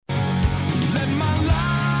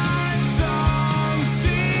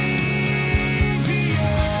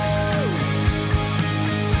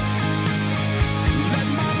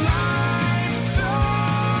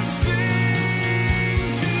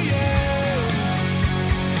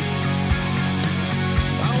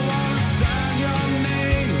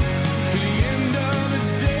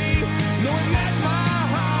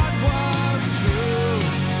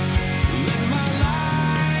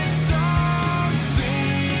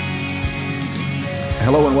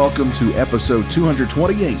Hello and welcome to episode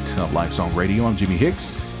 228 of Lifesong Radio. I'm Jimmy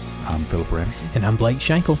Hicks. I'm Philip Ramsey. And I'm Blake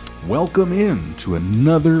Shankle. Welcome in to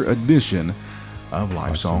another edition of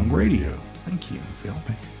Lifesong Radio. Thank you, Phil.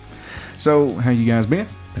 So, how you guys been?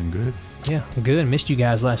 Been good. Yeah, good. Missed you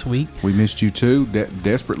guys last week. We missed you too.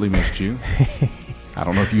 Desperately missed you. I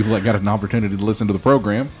don't know if you got an opportunity to listen to the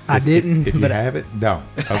program. I didn't. If you haven't, don't.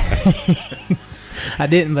 Okay. I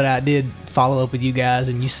didn't, but I did follow up with you guys,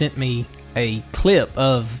 and you sent me a clip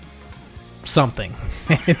of something.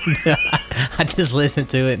 I just listened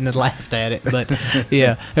to it and laughed at it. But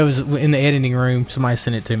yeah, it was in the editing room. Somebody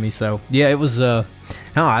sent it to me. So yeah, it was. No,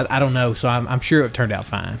 I don't know. So I'm sure it turned out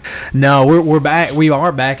fine. No, we're back. We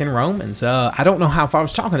are back in Romans. I don't know how far. I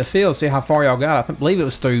was talking to Phil, see how far y'all got. I believe it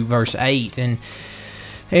was through verse 8, and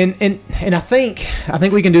I think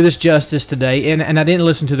we can do this justice today. And I didn't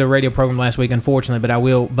listen to the radio program last week, unfortunately, but I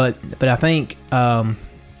will. But I think.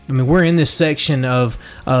 We're in this section of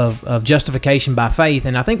justification by faith,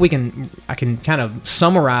 and I think I can kind of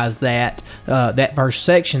summarize that verse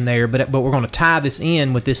section there, but we're going to tie this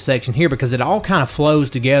in with this section here because it all kind of flows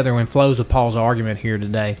together and flows with Paul's argument here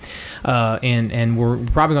today, and we're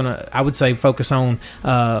probably going to, I would say, focus on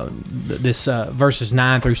this verses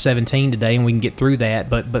 9 through 17 today, and we can get through that,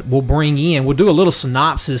 but we'll do a little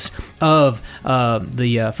synopsis of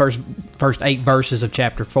the first 8 verses of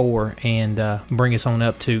chapter 4 and bring us on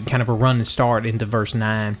up to kind of a run and start into verse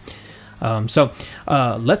 9. So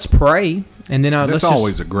let's pray. And then that's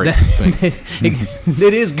always a great thing.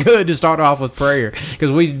 It is good to start off with prayer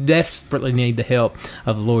because we desperately need the help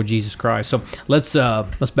of the Lord Jesus Christ. So let's bow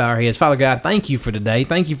our heads. Father God, thank you for today.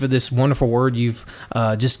 Thank you for this wonderful word you've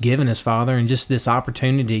just given us, Father, and just this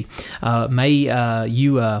opportunity. May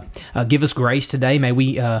you give us grace today. May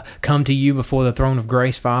we come to you before the throne of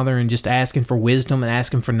grace, Father, and just asking for wisdom and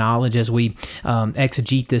asking for knowledge as we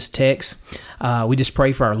exegete this text. We just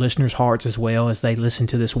pray for our listeners' hearts as well as they listen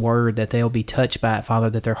to this word, that they'll be touched by it, Father,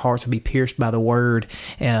 that their hearts will be pierced by the word,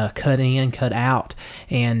 cut in, cut out,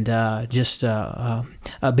 and just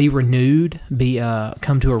be renewed,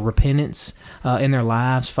 come to a repentance in their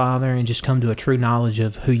lives, Father, and just come to a true knowledge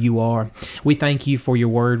of who you are. We thank you for your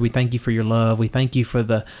word. We thank you for your love. We thank you for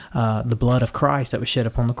the blood of Christ that was shed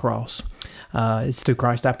upon the cross. It's through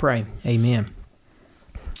Christ I pray. Amen.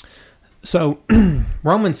 So,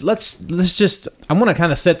 Romans, let's just, I want to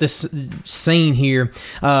kind of set this scene here.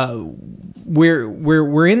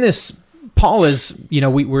 We're in this, Paul is,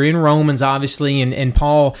 we're in Romans, obviously, and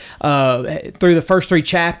Paul, through the first 3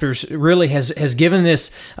 chapters, really has given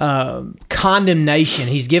this condemnation.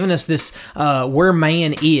 He's given us this where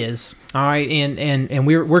man is. All right, and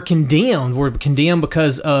we're condemned. We're condemned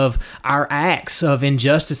because of our acts of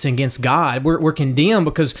injustice against God. We're condemned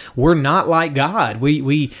because we're not like God.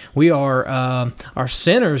 We are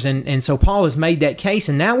sinners, and so Paul has made that case.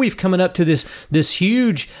 And now we've coming up to this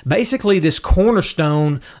huge, basically this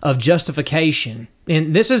cornerstone of justification.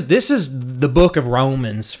 And this is the book of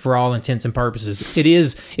Romans for all intents and purposes. It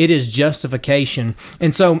is justification,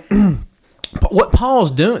 and so. What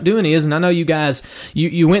Paul's doing is, and I know you guys,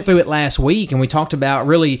 you went through it last week, and we talked about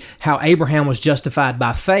really how Abraham was justified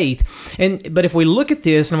by faith. But if we look at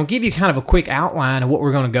this, and I'm going to give you kind of a quick outline of what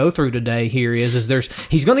we're going to go through today here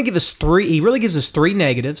he's going to give us he really gives us 3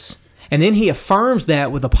 negatives. And then he affirms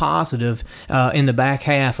that with a positive in the back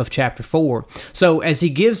half of chapter 4. So as he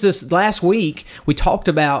gives us, last week, you talked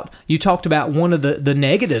about one of the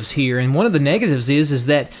negatives here. And one of the negatives is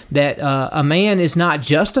that a man is not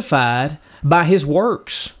justified by his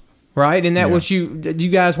works. Right? And that what you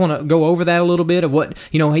guys want to go over that a little bit of what,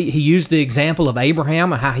 he used the example of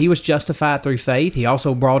Abraham, how he was justified through faith. He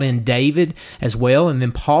also brought in David as well. And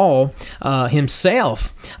then Paul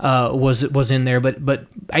himself was in there. But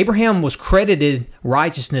Abraham was credited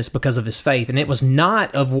righteousness because of his faith, and it was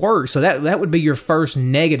not of works. So that would be your first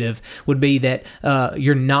negative, would be that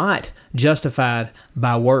you're not justified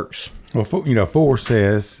by works. Well, 4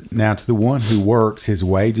 says, now to the one who works, his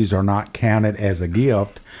wages are not counted as a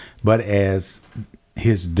gift, but as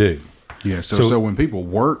his due. Yeah, so when people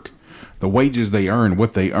work, the wages they earn,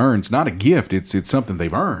 what they earn, it's not a gift, it's something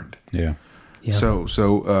they've earned. Yeah. So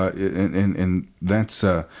and that's,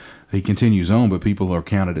 he continues on, but people are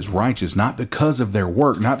counted as righteous, not because of their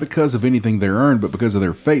work, not because of anything they earned, but because of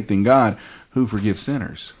their faith in God who forgives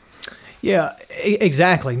sinners. Yeah,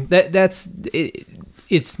 exactly. That's it.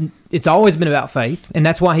 It's always been about faith, and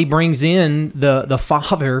that's why he brings in the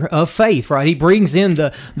father of faith, right? He brings in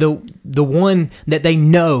the one that they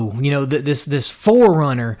know, this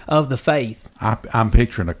forerunner of the faith. I'm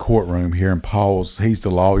picturing a courtroom here, and he's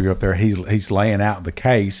the lawyer up there. He's laying out the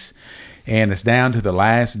case, and it's down to the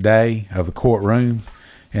last day of the courtroom,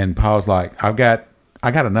 and Paul's like, I've got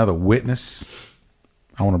I got another witness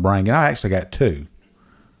I want to bring in. I actually got two.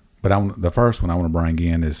 But the first one I want to bring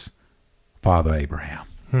in is Father Abraham.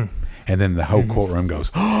 And then the whole courtroom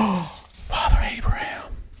goes, oh, Father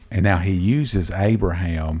Abraham. And now he uses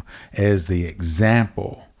Abraham as the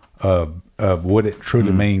example of what it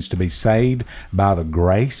truly means to be saved by the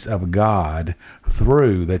grace of God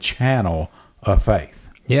through the channel of faith.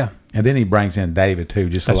 Yeah. And then he brings in David too.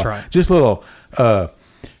 Just That's a right. Just a little.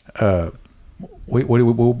 What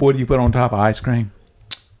do you put on top of ice cream?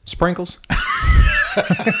 Sprinkles.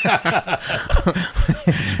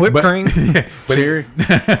 Whipped cream.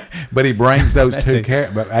 But he brings those That two too.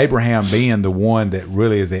 characters. But Abraham being the one that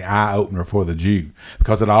really is the eye opener for the Jew,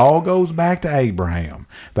 because it all goes back to Abraham.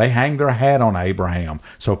 They hang their hat on Abraham.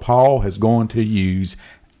 So Paul is going to use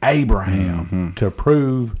Abraham to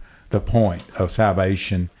prove the point of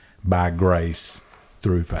salvation by grace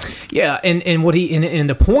through faith. Yeah, and what he and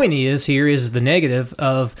the point is here is the negative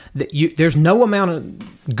of that. There's no amount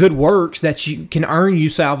of good works that you can earn you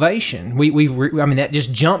salvation. I mean that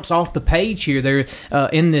just jumps off the page here. There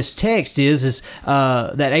in this text is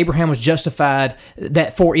that Abraham was justified.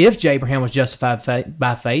 That for if Abraham was justified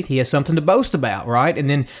by faith, he has something to boast about, right?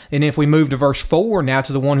 And if we move to verse 4, now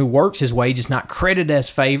to the one who works, his wage is not credited as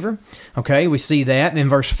favor. Okay, we see that. And in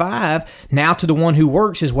verse 5, now to the one who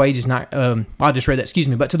works, his wage is not. I just read that. Excuse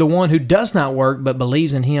me. But to the one who does not work but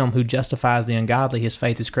believes in him who justifies the ungodly, his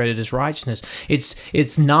faith is credited as righteousness.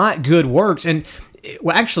 It's not good works, and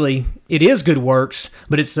well, actually, it is good works,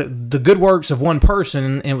 but it's the good works of one person,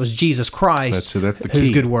 and it was Jesus Christ. That's the who's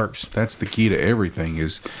key. good works. That's the key to everything.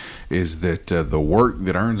 Is that the work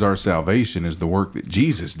that earns our salvation is the work that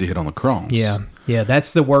Jesus did on the cross. Yeah,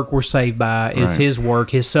 that's the work we're saved by, is Right. his work,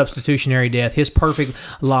 his substitutionary death, his perfect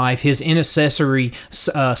life, his intercessory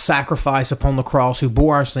sacrifice upon the cross, who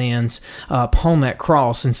bore our sins upon that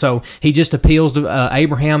cross. And so he just appeals to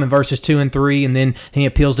Abraham in verses 2 and 3, and then he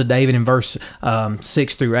appeals to David in verse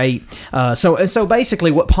 6 through 8. So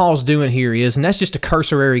basically what Paul's doing here is, and that's just a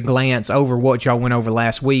cursory glance over what y'all went over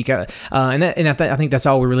last week, I think that's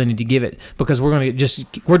all we really need to give it, because we're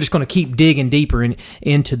just going to keep digging deeper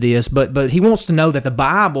into this. But he wants to know that the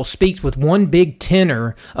Bible speaks with one big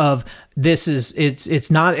tenor of this is it's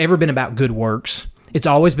not ever been about good works. It's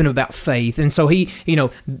always been about faith. And so he's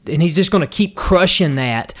just going to keep crushing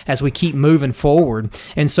that as we keep moving forward.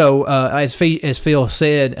 And so as Phil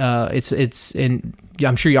said, it's in,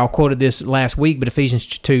 I'm sure y'all quoted this last week, but Ephesians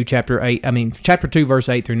 2, chapter 2, verse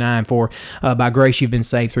 8 through 9, for by grace you've been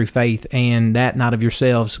saved through faith, and that not of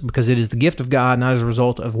yourselves, because it is the gift of God, not as a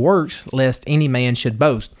result of works, lest any man should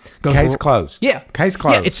boast. Case closed. Yeah. Case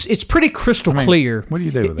closed. Yeah, it's pretty crystal clear. What do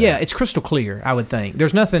you do with that? Yeah, it's crystal clear, I would think.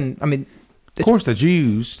 There's nothing, Of course, the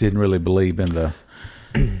Jews didn't really believe in the.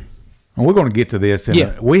 And we're going to get to this.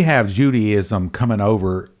 We have Judaism coming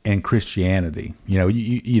over in Christianity.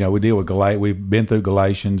 We deal with We've been through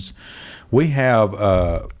Galatians. We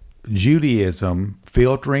have Judaism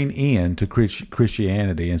filtering into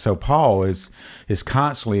Christianity, and so Paul is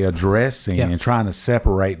constantly addressing and trying to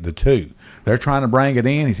separate the two. They're trying to bring it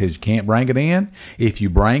in. He says you can't bring it in. If you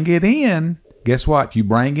bring it in, guess what? If you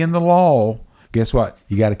bring in the law, guess what?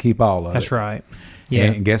 You got to keep all of it. That's right. Yeah.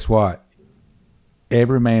 And guess what?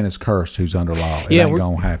 Every man is cursed who's under law. It ain't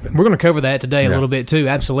going to happen. We're going to cover that today a little bit too.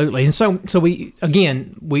 Absolutely. And so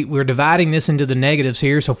we're dividing this into the negatives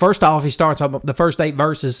here. So first off, he starts off the first 8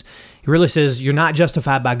 verses. He really says you're not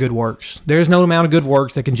justified by good works. There's no amount of good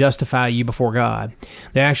works that can justify you before God.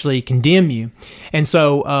 They actually condemn you. And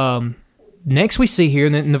so next we see here,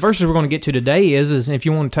 and the verses we're going to get to today is if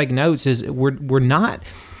you want to take notes, is we're not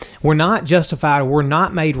justified, we're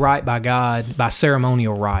not made right by God by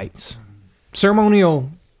ceremonial rites.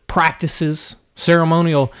 Ceremonial practices,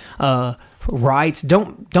 ceremonial rites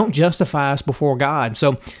don't justify us before God.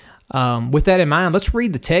 So with that in mind, let's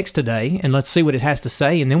read the text today and let's see what it has to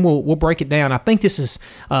say, and then we'll break it down. I think this is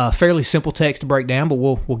a fairly simple text to break down, but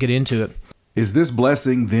we'll get into it. Is this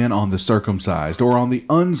blessing then on the circumcised or on the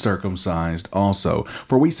uncircumcised also?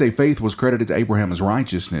 For we say faith was credited to Abraham as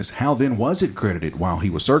righteousness. How then was it credited, while he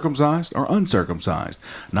was circumcised or uncircumcised?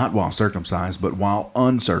 Not while circumcised, but while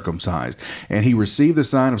uncircumcised. And he received the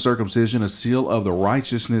sign of circumcision, a seal of the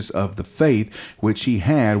righteousness of the faith which he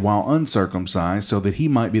had while uncircumcised, so that he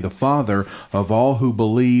might be the father of all who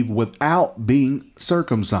believe without being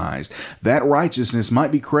circumcised, that righteousness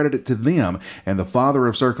might be credited to them, and the father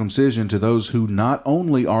of circumcision to those who not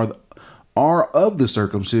only are of the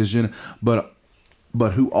circumcision, but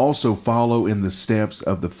who also follow in the steps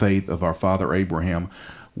of the faith of our father Abraham,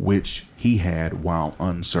 which he had while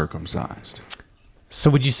uncircumcised. So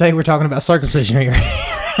would you say we're talking about circumcision here?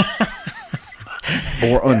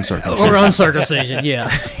 Or uncircumcision. Or uncircumcision, yeah.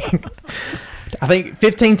 I think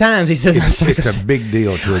 15 times he says uncircumcision. It's a big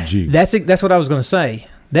deal to a Jew. That's what I was going to say.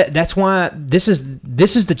 That's why this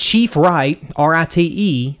is the chief rite,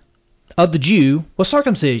 R-I-T-E, of the Jew was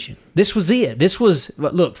circumcision. This was it. This was,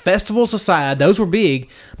 look, festivals aside, those were big,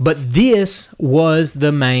 but this was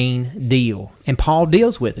the main deal. And Paul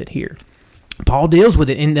deals with it here. Paul deals with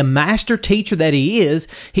it, and the master teacher that he is,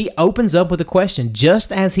 he opens up with a question.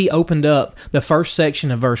 Just as he opened up the first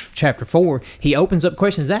section of chapter 4, he opens up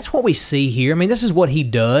questions. That's what we see here. I mean, this is what he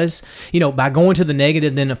does, by going to the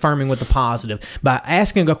negative, then affirming with the positive, by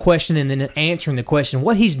asking a question and then answering the question.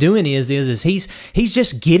 What he's doing is he's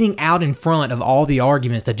just getting out in front of all the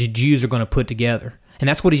arguments that the Jews are going to put together. And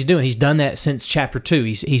that's what he's doing. He's done that since chapter 2.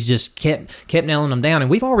 He's just kept nailing them down. And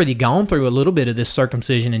we've already gone through a little bit of this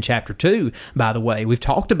circumcision in chapter 2, by the way. We've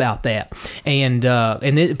talked about that. And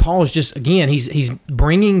then Paul is just, again, he's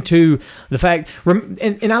bringing to the fact,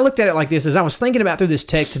 and I looked at it like this as I was thinking about through this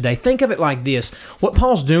text today. Think of it like this. What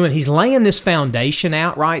Paul's doing, he's laying this foundation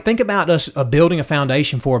out, right? Think about us building a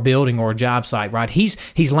foundation for a building or a job site, right?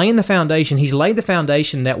 He's laying the foundation. He's laid the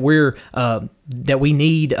foundation that we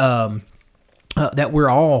need... that we're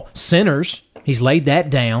all sinners. He's laid that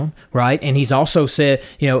down, right? And he's also said,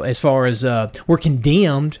 as far as we're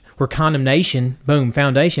condemned, we're condemnation, boom,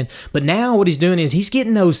 foundation. But now what he's doing is he's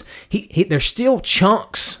getting those, there's still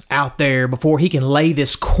chunks out there before he can lay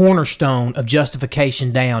this cornerstone of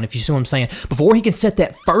justification down, if you see what I'm saying. Before he can set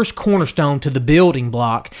that first cornerstone to the building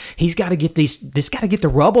block, he's got to get the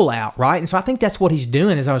rubble out, right? And so I think that's what he's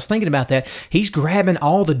doing. As I was thinking about that, he's grabbing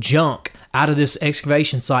all the junk out of this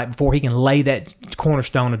excavation site before he can lay that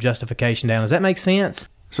cornerstone of justification down. Does that make sense?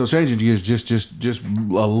 So changing gears just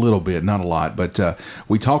a little bit, not a lot, but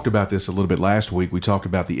we talked about this a little bit last week. We talked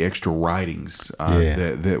about the extra writings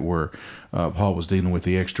that were Paul was dealing with,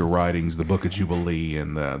 the extra writings, the Book of Jubilee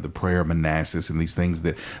and the Prayer of Manassas, and these things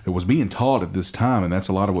that was being taught at this time, and that's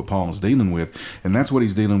a lot of what Paul is dealing with, and that's what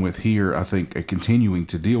he's dealing with here. I think continuing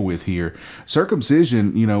to deal with here,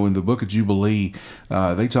 circumcision. In the Book of Jubilee,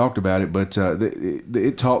 they talked about it, but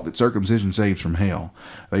it taught that circumcision saves from hell.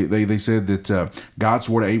 They said that God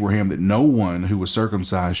swore to Abraham that no one who was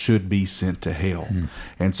circumcised should be sent to hell,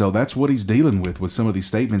 and so that's what he's dealing with some of these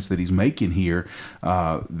statements that he's making here.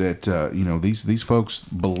 These folks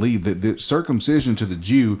believe that circumcision to the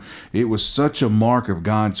Jew, it was such a mark of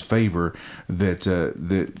God's favor that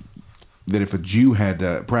if a Jew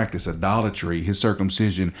had practiced idolatry, his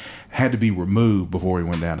circumcision had to be removed before he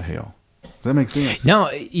went down to hell. Does that make sense? No,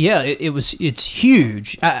 yeah, it's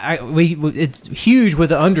huge. It's huge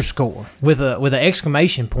with an underscore, with an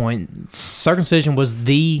exclamation point. Circumcision was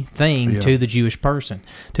the thing to the Jewish person,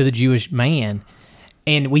 to the Jewish man.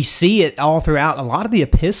 And we see it all throughout a lot of the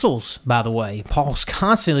epistles, by the way. Paul's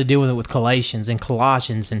constantly dealing with Galatians and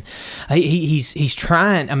Colossians, and he's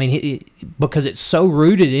trying. I mean, because it's so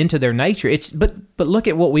rooted into their nature. But look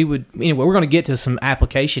at what we would. Anyway, we're going to get to some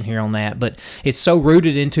application here on that. But it's so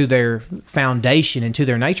rooted into their foundation, into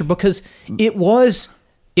their nature, because it was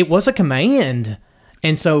a command,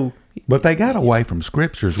 and so. But they got away from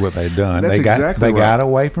Scripture is what they've done. That's exactly right. They got right.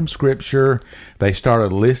 away from Scripture. They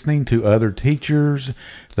started listening to other teachers.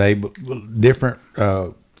 Different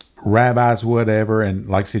rabbis, whatever. And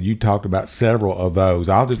like I said, you talked about several of those.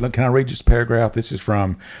 Can I read just a paragraph? This is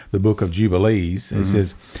from the Book of Jubilees. It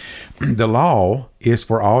says, "The law is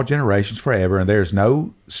for all generations forever, and there is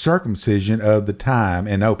no circumcision of the time,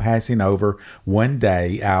 and no passing over one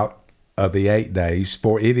day out of the 8 days,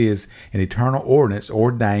 for it is an eternal ordinance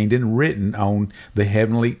ordained and written on the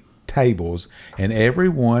heavenly tables, and every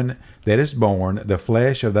one that is born, the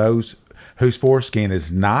flesh of those whose foreskin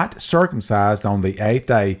is not circumcised on the 8th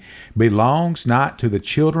day, belongs not to the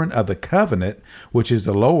children of the covenant, which is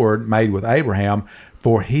the Lord made with Abraham,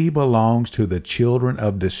 for he belongs to the children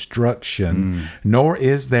of destruction, nor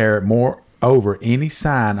is there moreover any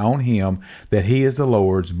sign on him that he is the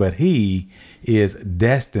Lord's, but he is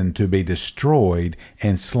destined to be destroyed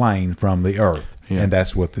and slain from the earth." And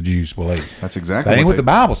that's what the Jews believe. That's exactly that ain't what the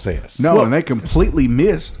Bible says. No, and they completely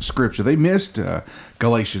missed Scripture. They missed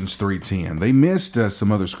Galatians 3:10. They missed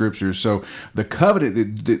some other scriptures. So the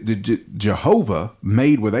covenant that Jehovah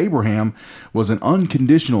made with Abraham was an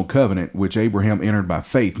unconditional covenant which Abraham entered by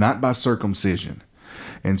faith, not by circumcision.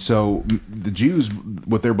 And so the Jews,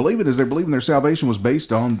 what they're believing is they're believing their salvation was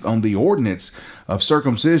based on the ordinance of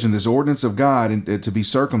circumcision, this ordinance of God, and to be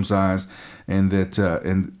circumcised, and that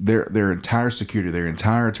and their entire security, their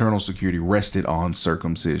entire eternal security rested on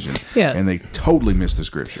circumcision. Yeah. And they totally missed the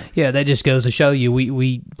scripture. Yeah, that just goes to show you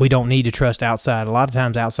we don't need to trust outside. A lot of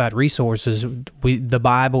times outside resources, the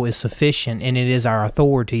Bible is sufficient, and it is our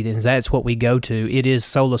authority, and that's what we go to. It is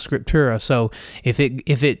sola scriptura. So if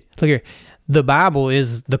it look here, the Bible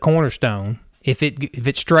is the cornerstone. If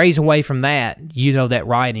it strays away from that, you know that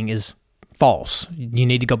writing is false. You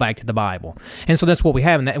need to go back to the Bible. And so that's what we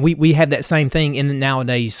have. And that we have that same thing in the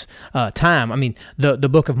nowadays time. I mean, the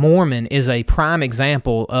Book of Mormon is a prime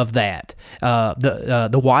example of that.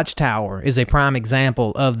 The Watchtower is a prime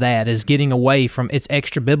example of that, is getting away from its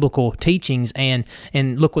extra biblical teachings, and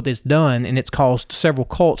look what it's done, and it's caused several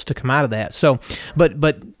cults to come out of that. So,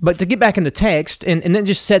 but to get back in the text, and that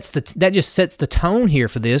just sets the tone here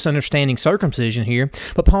for this, understanding circumcision here.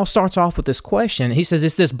 But Paul starts off with this question. He says,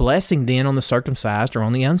 "Is this blessing then on the circumcised or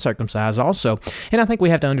on the uncircumcised also?" And I think we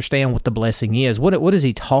have to understand what the blessing is. What is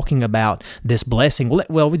he talking about, this blessing?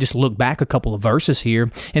 Well, we just look back a couple of verses here,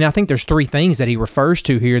 and I think there's three things that he refers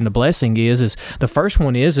to here in the blessing is the first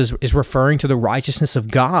one is referring to the righteousness of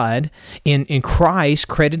God in Christ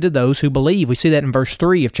credited to those who believe. We see that in verse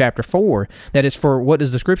 3 of chapter 4, that it's for, what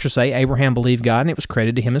does the scripture say? Abraham believed God, and it was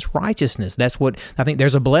credited to him as righteousness. That's what, I think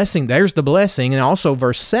there's a blessing. There's the blessing. And also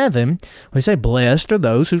verse 7, we say, blessed are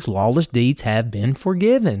those whose lawless deeds have been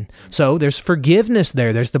forgiven. So there's forgiveness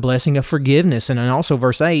there. There's the blessing of forgiveness. And then also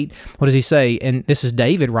verse 8, what does he say? And this is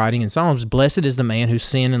David writing in Psalms, blessed is the man whose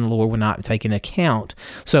sin in the Lord will not take into account.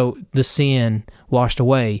 So the sin washed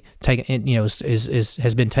away,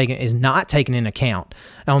 is not taken into account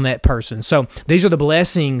on that person. So these are the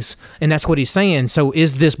blessings, and that's what he's saying. So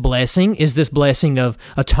is this blessing of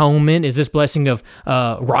atonement? Is this blessing of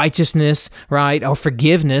righteousness, right, or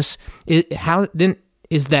forgiveness? How then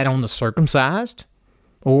is that on the circumcised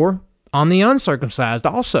or on the uncircumcised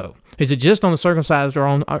also? Is it just on the circumcised or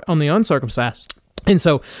on the uncircumcised? And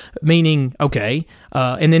so, meaning, okay,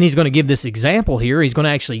 and then he's going to give this example here. He's going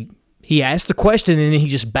to actually, he asks the question and then he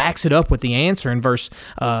just backs it up with the answer in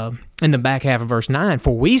in the back half of verse 9.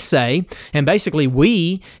 For we say, and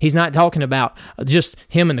basically he's not talking about just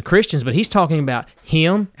him and the Christians, but he's talking about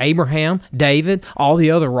him, Abraham, David, all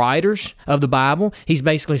the other writers of the Bible. He's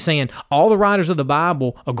basically saying all the writers of the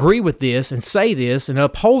Bible agree with this and say this and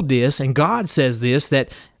uphold this, and God says this, that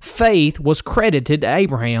faith was credited to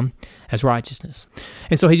Abraham as righteousness.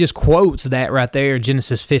 And so he just quotes that right there,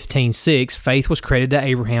 Genesis 15:6, faith was credited to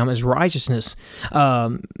Abraham as righteousness.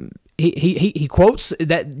 He quotes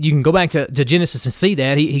that. You can go back to Genesis and see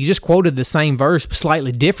that. He just quoted the same verse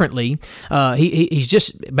slightly differently. He's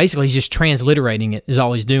just transliterating it is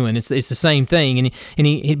all he's doing. It's the same thing,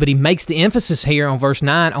 but he makes the emphasis here on verse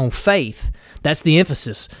 9 on faith. That's the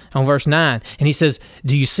emphasis on verse 9. And he says,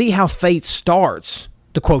 do you see how faith starts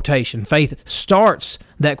the quotation? Faith starts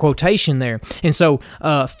that quotation there. And so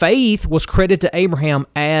faith was credited to Abraham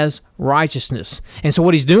as righteousness. And so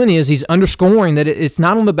what he's doing is he's underscoring that it's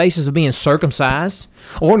not on the basis of being circumcised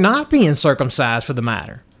or not being circumcised for the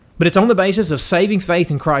matter, but it's on the basis of saving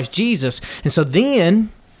faith in Christ Jesus. And so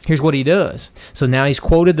then here's what he does. So now he's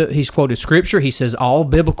quoted Scripture. He says all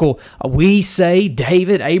biblical, we say,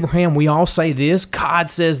 David, Abraham, we all say this. God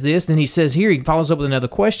says this. Then he says here, he follows up with another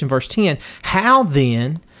question, verse 10, how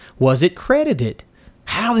then was it credited?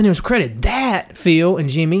 How then it was credited? That, Phil and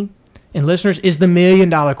Jimmy and listeners, is the $1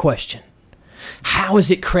 million question. How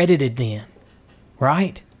is it credited then?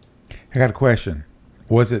 Right? I got a question.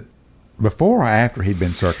 Was it before or after he'd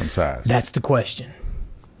been circumcised? That's the question.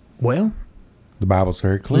 Well, the Bible's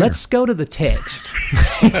very clear. Let's go to the text.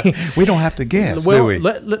 We don't have to guess, well, do we?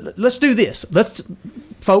 Let's do this.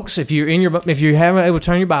 Folks, if you haven't able to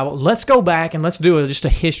turn your Bible, let's go back and let's do just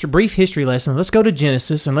a brief history lesson. Let's go to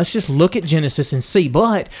Genesis and let's just look at Genesis and see.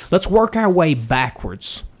 But let's work our way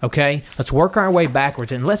backwards. Okay, let's work our way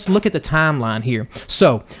backwards and let's look at the timeline here.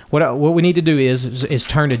 So what we need to do is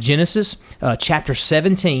turn to Genesis chapter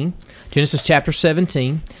 17. Genesis chapter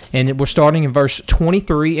 17, and we're starting in verse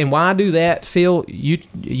 23. And why I do that, Phil,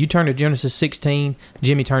 you turn to Genesis 16,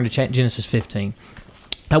 Jimmy turn to Genesis 15.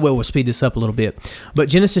 We'll speed this up a little bit. But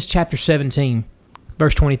Genesis chapter 17,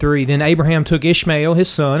 verse 23, then Abraham took Ishmael his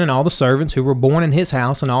son and all the servants who were born in his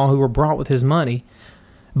house and all who were bought with his money,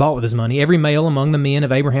 every male among the men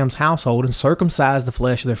of Abraham's household, and circumcised the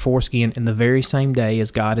flesh of their foreskin in the very same day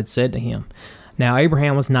as God had said to him. Now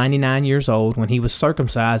Abraham was 99 years old when he was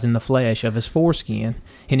circumcised in the flesh of his foreskin,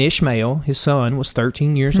 and Ishmael, his son, was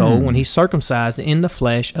 13 years old when he circumcised in the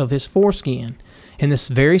flesh of his foreskin. In this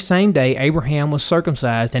very same day, Abraham was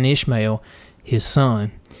circumcised, and Ishmael, his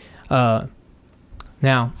son.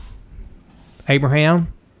 Now,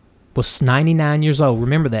 Abraham was 99 years old.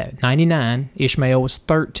 Remember that. 99. Ishmael was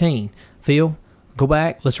 13. Phil, go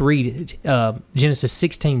back. Let's read it. Genesis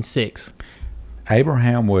 16:6.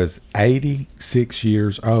 Abraham was 86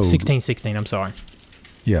 years old. 16:16. I'm sorry.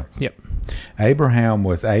 Yeah. Yep. Abraham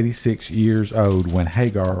was 86 years old when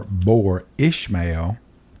Hagar bore Ishmael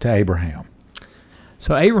to Abraham.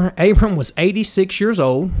 So Abram was 86 years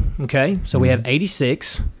old. Okay. So we have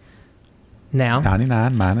 86. Now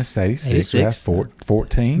 99 minus 86. That's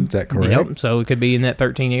 14. Is that correct? Yep. So it could be in that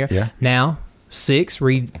 13 year. Yeah. Now 6.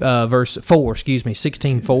 Read verse 4. Excuse me.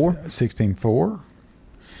 16:4. 16:4.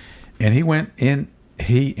 And he went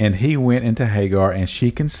into Hagar, and she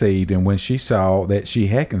conceived. And when she saw that she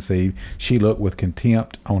had conceived, she looked with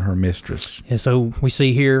contempt on her mistress. And so we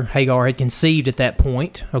see here Hagar had conceived at that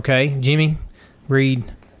point. Okay, Jimmy,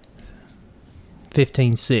 read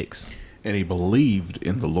 15:6. And he believed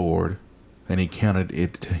in the Lord, and he counted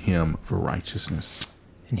it to him for righteousness.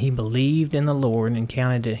 And he believed in the Lord and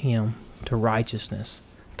counted it him to righteousness.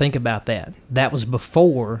 Think about that. That was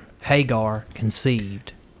before Hagar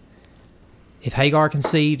conceived. If Hagar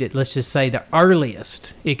conceived, let's just say the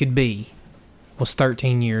earliest it could be was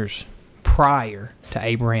 13 years prior to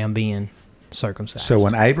Abraham being circumcised. So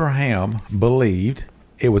when Abraham believed,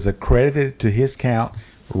 it was accredited to his count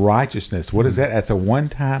righteousness. What is that? That's a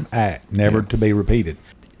one-time act, never to be repeated.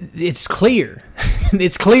 It's clear.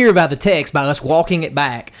 It's clear by the text, by us walking it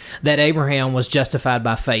back, that Abraham was justified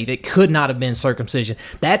by faith. It could not have been circumcision.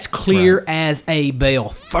 That's clear as a bell.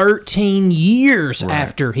 13 years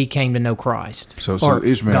after he came to know Christ. So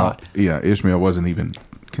Ishmael, God. Ishmael wasn't even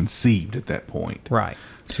conceived at that point. Right.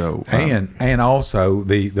 So and also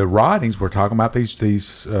the writings we're talking about,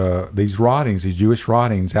 these writings, these Jewish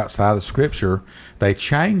writings outside of Scripture, they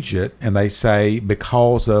change it and they say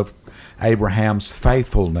because of Abraham's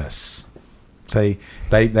faithfulness. See,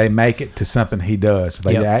 they make it to something he does. So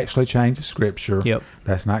they actually change the Scripture. Yep.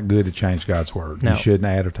 That's not good to change God's word. No. You shouldn't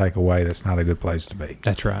add or take away. That's not a good place to be.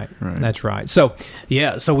 That's right. That's right. So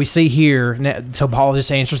we see here. So Paul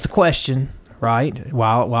just answers the question, right?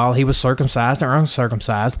 While he was circumcised or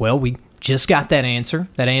uncircumcised. Well, we just got that answer.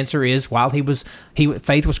 That answer is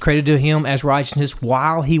faith was credited to him as righteousness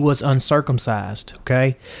while he was uncircumcised.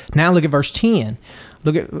 Okay. Now look at verse 10.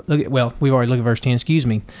 We've already looked at verse 10. Excuse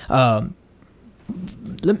me.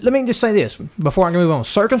 Let me just say this before I can move on.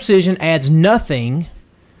 Circumcision adds nothing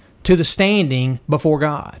to the standing before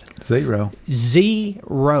God. Zero.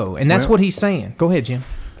 And that's what he's saying. Go ahead, Jim.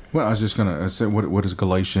 Well, I was just going to say what is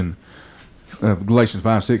Galatians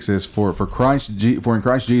 5:6 says, for in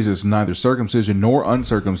Christ Jesus neither circumcision nor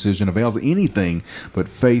uncircumcision avails anything but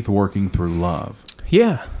faith working through love.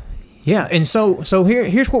 Yeah. And so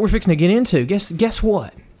here's what we're fixing to get into. Guess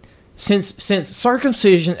what? Since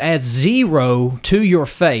circumcision adds zero to your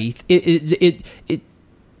faith,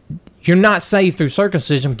 you're not saved through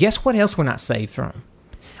circumcision. Guess what else we're not saved from?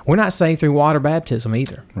 We're not saved through water baptism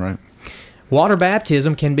either. Right. Water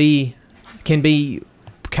baptism can be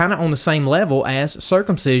kind of on the same level as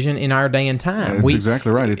circumcision in our day and time. That's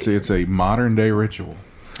exactly right. It's a modern day ritual.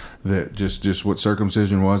 That just what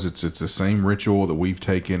circumcision was, it's the same ritual that we've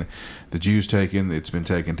taken, the Jews taken, it's been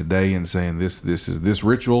taken today, and saying this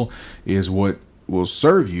ritual is what will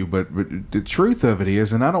serve you. But the truth of it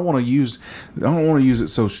is, and I don't want to use it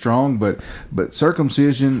so strong, but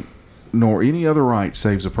circumcision nor any other rite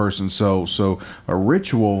saves a person's soul. So a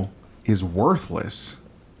ritual is worthless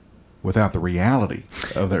without the reality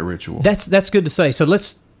of that ritual. That's good to say. So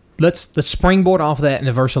let's springboard off of that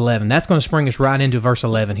into verse 11. That's going to spring us right into verse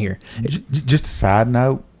 11 here. Just a side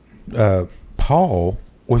note, Paul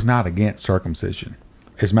was not against circumcision.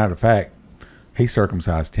 As a matter of fact, he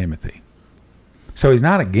circumcised Timothy. So he's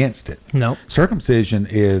not against it. No. Circumcision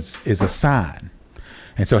is a sign.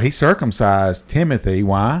 And so he circumcised Timothy.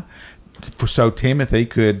 Why? So Timothy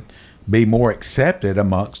could be more accepted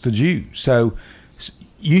amongst the Jews. So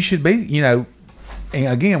you should be, and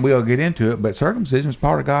again, we'll get into it, but circumcision is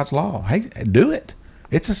part of God's law. Hey, do it.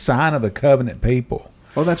 It's a sign of the covenant people.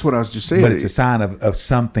 Well, that's what I was just saying. But it's a sign of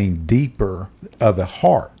something deeper of the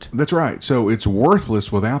heart. That's right. So it's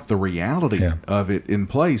worthless without the reality of it in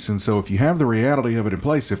place. And so if you have the reality of it in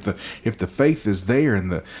place, if the faith is there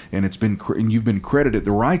and you've been credited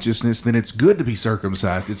the righteousness, then it's good to be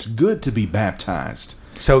circumcised. It's good to be baptized.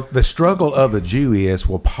 So the struggle of the Jew is,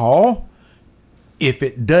 well, Paul, if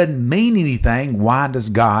it doesn't mean anything, why does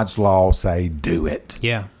God's law say do it?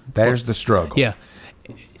 Yeah. There's the struggle. Yeah.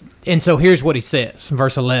 And so here's what he says,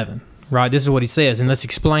 verse 11. Right, this is what he says, and let's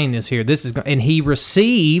explain this here. And he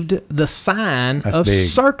received the sign of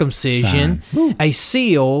circumcision, a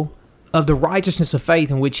seal of the righteousness of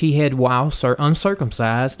faith in which he had while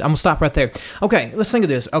uncircumcised. I'm going to stop right there. Okay, let's think of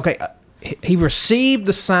this. Okay, he received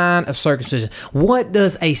the sign of circumcision. What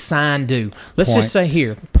does a sign do? Let's just say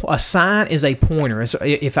here, a sign is a pointer.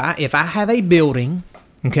 If I have a building,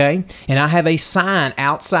 okay, and I have a sign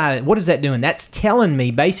outside, what is that doing? That's telling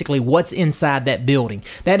me basically what's inside that building.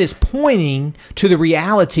 That is pointing to the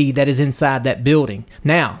reality that is inside that building.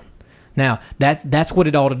 Now that's what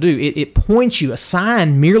it ought to do. It points you. A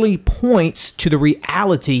sign merely points to the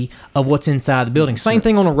reality of what's inside the building. Same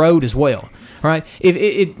thing on a road as well, right?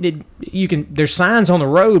 There's signs on the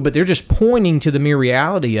road, but they're just pointing to the mere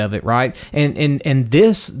reality of it, right? And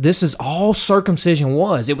this is all circumcision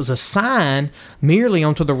was. It was a sign merely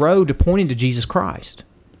onto the road to pointing to Jesus Christ.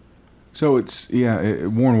 So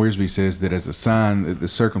Warren Wiersbe says that as a sign that the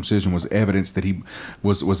circumcision was evidence that he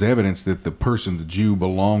was evidence that the person, the Jew,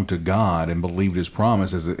 belonged to God and believed his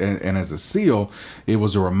promise. And as a seal, it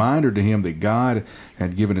was a reminder to him that God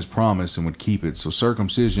had given his promise and would keep it. So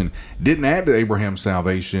circumcision didn't add to Abraham's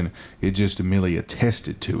salvation; it just merely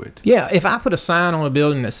attested to it. Yeah, if I put a sign on a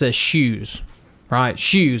building that says shoes. Right,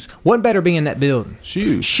 shoes. What better be in that building?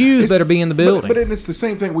 Shoes better be in the building. But it's the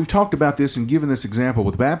same thing. We've talked about this and given this example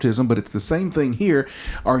with baptism, but it's the same thing here.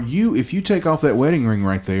 If you take off that wedding ring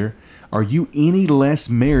right there, are you any less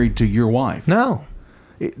married to your wife? No.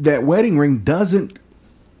 That wedding ring doesn't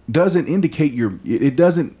indicate it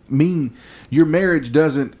doesn't mean your marriage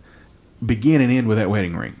doesn't begin and end with that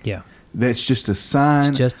wedding ring. Yeah. That's just a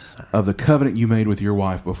sign of the covenant you made with your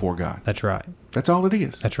wife before God. That's right. That's all it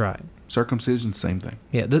is. That's right. Circumcision, same thing.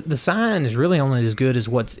 Yeah, the sign is really only as good as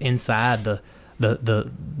what's inside the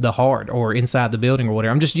heart or inside the building or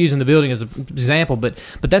whatever. I'm just using the building as an example, but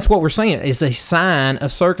that's what we're saying. It's a sign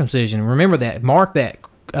of circumcision. Remember that. Mark that.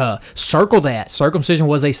 Circle that. Circumcision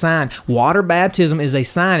was a sign. Water baptism is a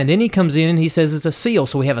sign. And then he comes in and he says it's a seal.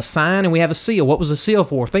 So we have a sign and we have a seal. What was the seal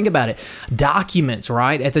for? Think about it. Documents,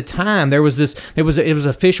 right? At the time, it was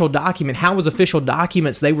official document. How was official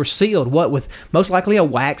documents? They were sealed. What? With most likely a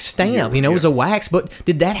wax stamp. It was a wax, but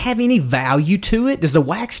did that have any value to it? Does the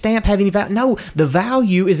wax stamp have any value? No, the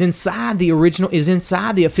value is inside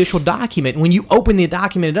the official document. When you open the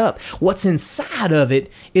document up, what's inside of it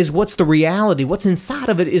is what's the reality. What's inside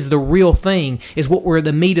of it is the real thing, is what we're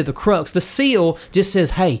the meat of the crux. The seal just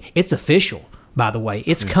says, hey, it's official, by the way.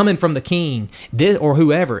 It's coming from the king or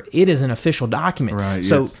whoever. It is an official document. Right,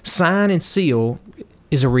 so sign and seal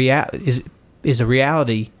is a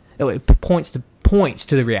reality. It points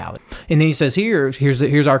to the reality. And then he says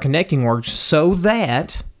here's our connecting words, so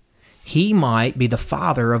that he might be the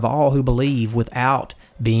father of all who believe without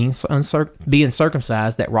being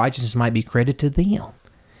circumcised, that righteousness might be credited to them.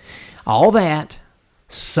 All that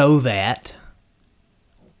so that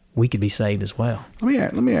we could be saved as well.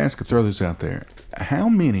 Let me throw this out there. How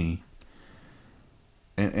many,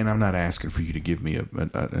 and I'm not asking for you to give me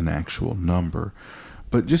an actual number,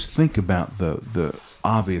 but just think about the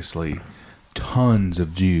obviously tons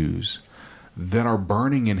of Jews that are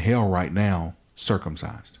burning in hell right now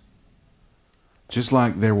circumcised. Just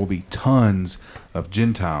like there will be tons of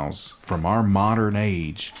Gentiles from our modern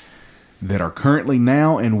age that are currently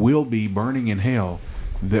now and will be burning in hell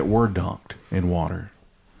that were dunked in water.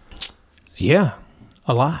 Yeah,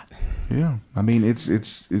 a lot. Yeah, I mean it's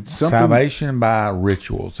something. Salvation by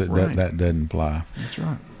rituals that doesn't apply. That's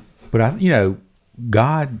right. But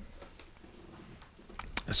God,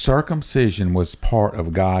 circumcision was part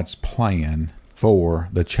of God's plan for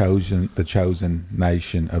the chosen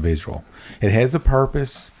nation of Israel. It has a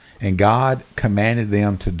purpose, and God commanded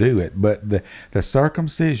them to do it. But the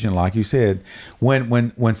circumcision, like you said,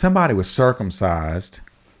 when somebody was circumcised,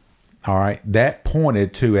 all right, that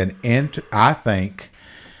pointed to I think,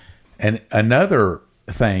 another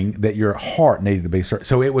thing that your heart needed to be.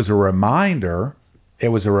 So it was a reminder. It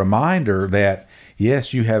was a reminder that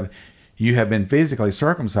yes, you have been physically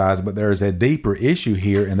circumcised, but there is a deeper issue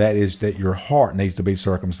here, and that is that your heart needs to be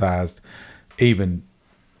circumcised. Even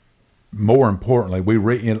more importantly, we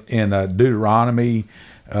read in Deuteronomy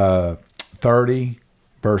 30.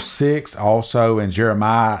 Verse 6, also in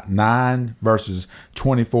Jeremiah 9, verses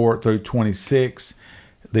 24 through 26,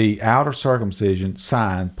 the outer circumcision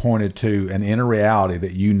sign pointed to an inner reality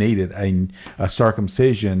that you needed a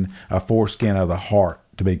circumcision, a foreskin of the heart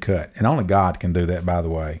to be cut. And only God can do that, by the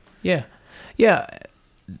way. Yeah. Yeah.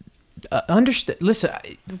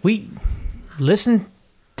 Listen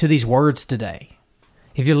to these words today.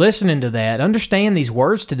 If you're listening to that, understand these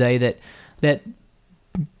words today that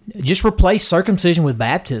Just replace circumcision with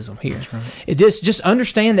baptism here. That's right. Just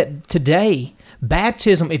understand that today,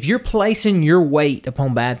 baptism, if you're placing your weight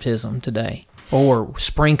upon baptism today, or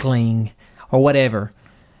sprinkling, or whatever,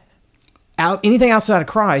 anything outside of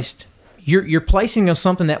Christ, you're placing on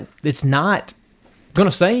something that's not going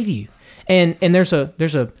to save you. And there's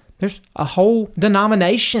a whole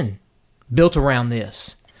denomination built around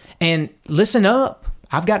this. And listen up.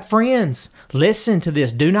 I've got friends. Listen to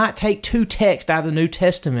this. Do not take two texts out of the New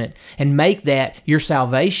Testament and make that your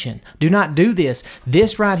salvation. Do not do this.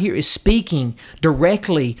 This right here is speaking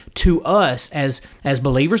directly to us as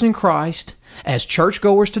believers in Christ, as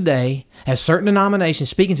churchgoers today, as certain denominations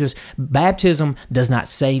speaking to us. Baptism does not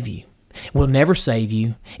save you. It will never save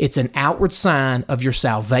you. It's an outward sign of your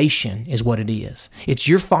salvation is what it is. It's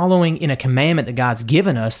you're following in a commandment that God's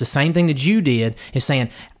given us. The same thing that you did is saying,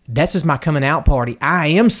 that's just my coming out party. I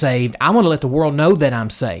am saved. I want to let the world know that I'm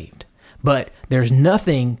saved. But there's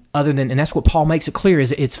nothing other than, and that's what Paul makes it clear,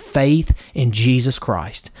 is it's faith in Jesus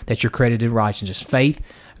Christ that you're credited righteousness. Faith,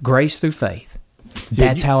 grace through faith.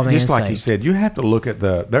 That's how a man is saved. Just like you said, you have to look at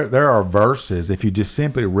there are verses. If you just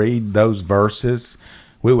simply read those verses,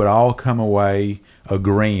 we would all come away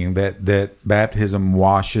agreeing that baptism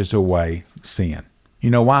washes away sin. You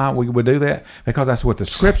know why we would do that? Because that's what the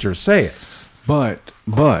Scripture says. But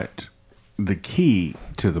the key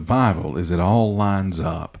to the Bible is it all lines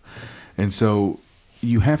up. And so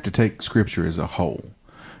you have to take Scripture as a whole.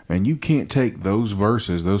 And you can't take those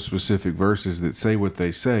verses, those specific verses that say what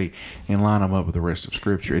they say, and line them up with the rest of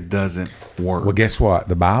Scripture. It doesn't work. Well, guess what?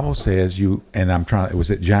 The Bible says was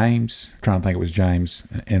it James? I'm trying to think it was James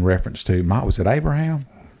in reference to, was it Abraham?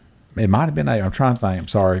 It might have been Abraham. I'm trying to think. I'm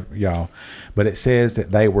sorry, y'all. But it says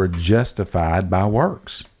that they were justified by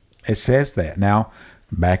works. It says that. Now,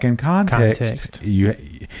 back in context.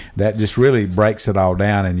 That just really breaks it all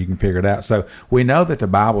down, and you can figure it out. So we know that the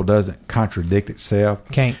Bible doesn't contradict itself.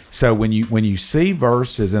 Okay. So when you see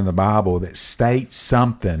verses in the Bible that state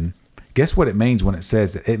something, guess what it means when it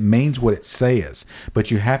says it? It means what it says.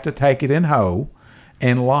 But you have to take it in whole,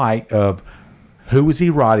 in light of who was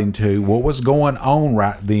he writing to, what was going on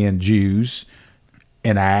right then, Jews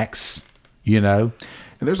in Acts,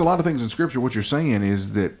 And there's a lot of things in Scripture. What you're saying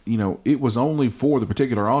is that, it was only for the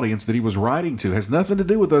particular audience that he was writing to. It has nothing to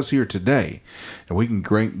do with us here today. And we can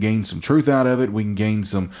gain some truth out of it. We can gain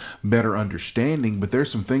some better understanding. But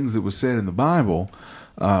there's some things that was said in the Bible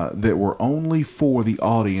that were only for the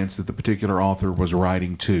audience that the particular author was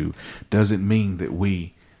writing to. Doesn't mean that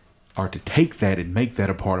we are to take that and make that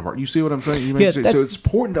a part of art. You see what I'm saying? So it's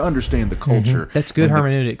important to understand the culture. Mm-hmm. That's good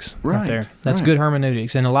hermeneutics right there. That's good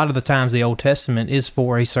hermeneutics. And a lot of the times the Old Testament is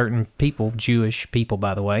for a certain people, Jewish people,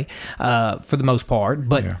 by the way, for the most part.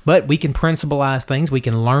 But we can principleize things. We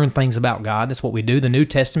can learn things about God. That's what we do. The New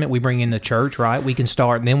Testament we bring in the church, right? We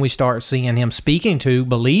start seeing him speaking to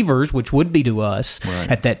believers, which would be to us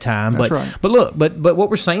at that time. That's right. But look, but what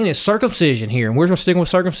we're saying is circumcision here, and we're sticking with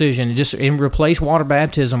circumcision and replace water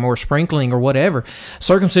baptism or sprinkling or whatever.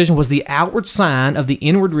 Circumcision was the outward sign of the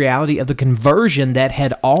inward reality of the conversion that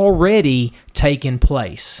had already taken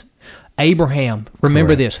place. Abraham,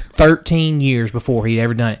 remember this, 13 years before he'd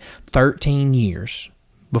ever done it, 13 years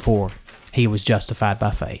before he was justified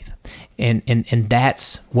by faith. And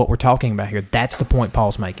that's what we're talking about here. That's the point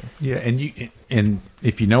Paul's making. Yeah, and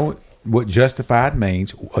if you know what justified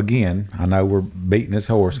means, again, I know we're beating this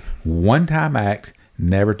horse, one-time act,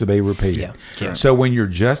 never to be repeated. Yeah. So when you're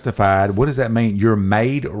justified, what does that mean? You're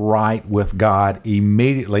made right with God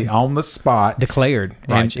immediately on the spot. Declared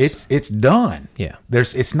righteous. And it's done. Yeah.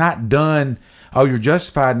 It's not done, you're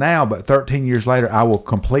justified now, but 13 years later I will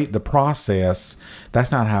complete the process.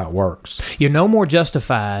 That's not how it works. You're no more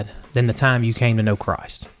justified than the time you came to know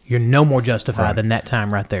Christ. You're no more justified than that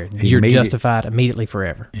time right there. You're justified immediately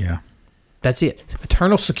forever. Yeah. That's it.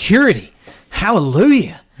 Eternal security.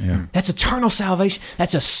 Hallelujah. Yeah. That's eternal salvation.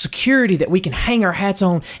 That's a security that we can hang our hats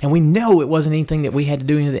on, and we know it wasn't anything that we had to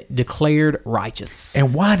do, that declared righteous.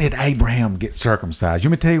 And why did Abraham get circumcised? You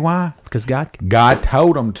want me to tell you why? Because God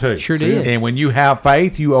told him to. Sure did. And when you have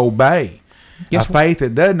faith, you obey. Faith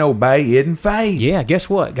that doesn't obey isn't faith. Yeah, guess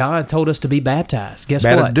what? God told us to be baptized. Guess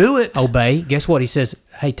Better what? do it. Obey. Guess what? He says,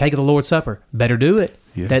 hey, take the Lord's Supper. Better do it.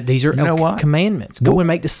 Yeah. These are commandments. Go and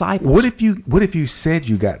make disciples. What if you said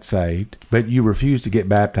you got saved, but you refused to get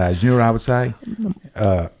baptized? You know what I would say?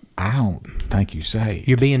 I don't think you saved.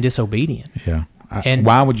 You're being disobedient. Yeah. And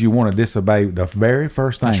why would you want to disobey the very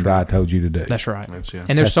first thing God told you to do? That's right.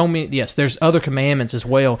 And there's so many. Yes, there's other commandments as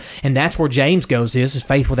well, and that's where James goes. This is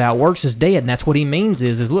faith without works is dead, and that's what he means.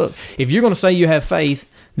 Is look, if you're going to say you have faith,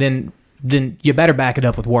 then you better back it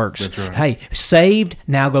up with works. That's right. Hey, saved,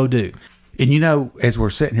 now go do. And as we're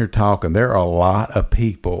sitting here talking, there are a lot of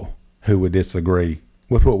people who would disagree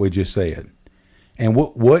with what we just said. And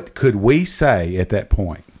what could we say at that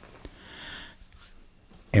point?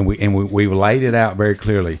 And we laid it out very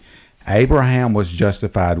clearly. Abraham was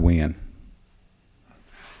justified when?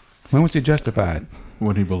 When was he justified?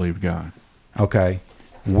 When he believed God. Okay.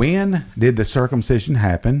 When did the circumcision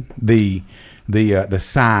happen? The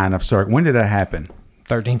sign of circumcision. When did that happen?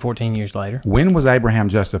 13, 14 years later. When was Abraham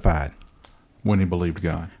justified? When he believed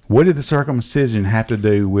God. What did the circumcision have to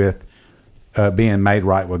do with being made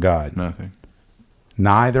right with God? Nothing.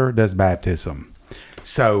 Neither does baptism.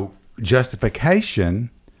 So justification,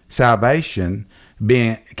 salvation,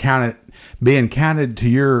 being counted to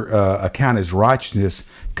your account as righteousness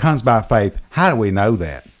comes by faith. How do we know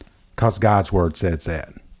that? Because God's word says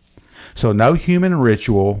that. So no human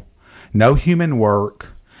ritual, no human work,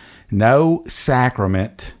 no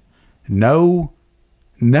sacrament,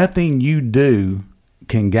 nothing you do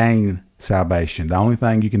can gain salvation. The only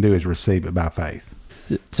thing you can do is receive it by faith.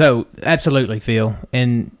 So absolutely, Phil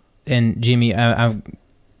and Jimmy,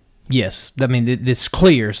 yes, I mean it's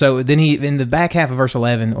clear. So then he in the back half of verse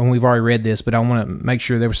 11, and we've already read this, but I want to make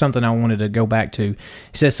sure there was something I wanted to go back to.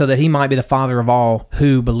 He says, so that he might be the father of all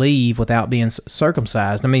who believe without being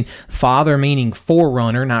circumcised. I mean, father meaning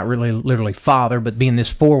forerunner, not really literally father, but being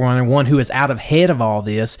this forerunner, one who is out ahead of all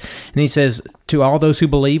this. And he says, to all those who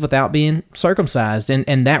believe without being circumcised,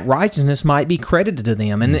 and that righteousness might be credited to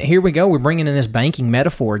them. And here we go, we're bringing in this banking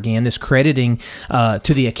metaphor again, this crediting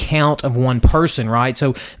to the account of one person, right?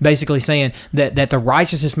 So basically saying that the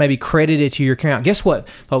righteousness may be credited to your account. Guess what,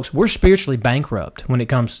 folks? We're spiritually bankrupt when it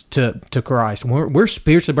comes to Christ. We're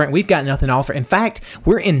spiritually bankrupt. We've got nothing to offer. In fact,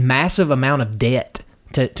 we're in massive amount of debt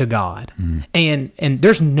to God. And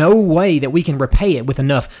there's no way that we can repay it with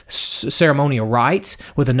enough ceremonial rites,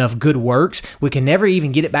 with enough good works. We can never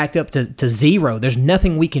even get it back up to zero. There's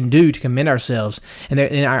nothing we can do to commend ourselves. And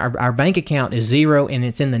our bank account is zero, and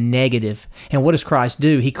it's in the negative. And what does Christ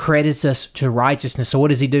do? He credits us to righteousness. So what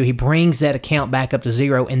does he do? He brings that account back up to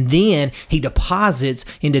zero, and then he deposits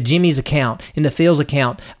into Jimmy's account, into Phil's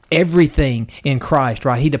account, everything in Christ,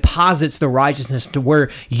 right? He deposits the righteousness to where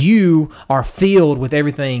you are filled with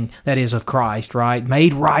everything that is of Christ, right?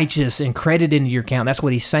 Made righteous and credited into your account. That's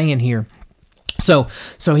what he's saying here. So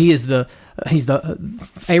he's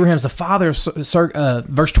Abraham's the father of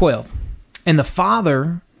verse 12, and the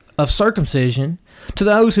father of circumcision to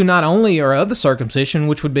those who not only are of the circumcision,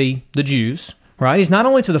 which would be the Jews. Right? He's not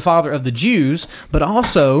only to the father of the Jews, but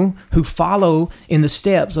also who follow in the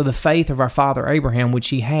steps of the faith of our father Abraham, which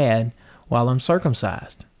he had while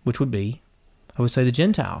uncircumcised, which would be, I would say, the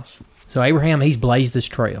Gentiles. So Abraham, he's blazed this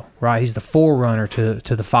trail, right? He's the forerunner to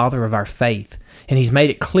the father of our faith. And he's made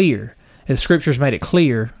it clear. The Scripture's made it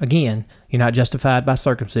clear, again, you're not justified by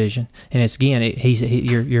circumcision, and it's again,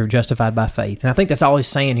 you're justified by faith. And I think that's all he's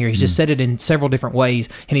saying here. He's just said it in several different ways,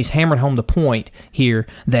 and he's hammered home the point here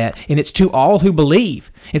and it's to all who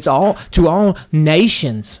believe. It's all to all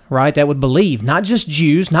nations, right? That would believe, not just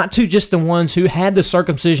Jews, not to just the ones who had the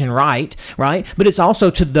circumcision right? But it's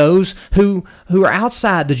also to those who are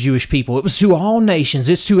outside the Jewish people. It was to all nations.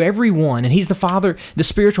 It's to everyone, and he's the father, the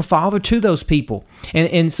spiritual father to those people.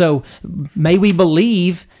 And so may we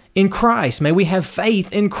believe in Christ. May we have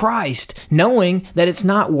faith in Christ, knowing that it's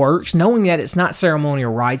not works, knowing that it's not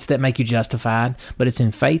ceremonial rites that make you justified, but it's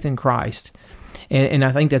in faith in Christ. And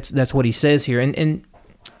I think that's what he says here. And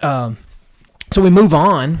so we move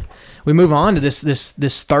on. We move on to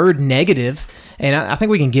this third negative, and I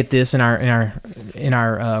think we can get this in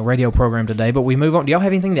our radio program today. But we move on. Do y'all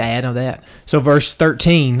have anything to add on that? So verse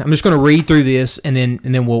 13. I'm just going to read through this, and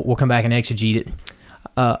then we'll come back and exegete it.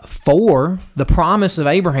 For the promise of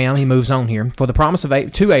Abraham, he moves on here, for the promise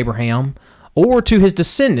to Abraham or to his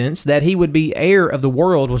descendants that he would be heir of the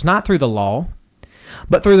world was not through the law,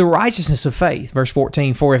 but through the righteousness of faith. Verse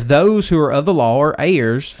 14, for if those who are of the law are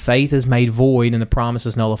heirs, faith is made void and the promise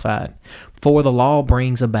is nullified. For the law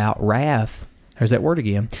brings about wrath. There's that word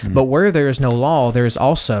again. Mm-hmm. But where there is no law, there is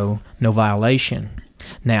also no violation.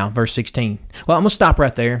 Now, verse 16. Well, I'm going to stop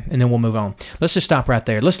right there, and then we'll move on. Let's just stop right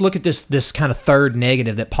there. Let's look at this kind of third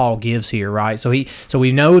negative that Paul gives here, right? So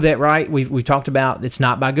we know that, right? We've talked about it's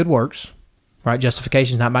not by good works, right?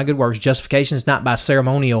 Justification is not by good works. Justification is not by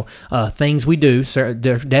ceremonial things we do. They're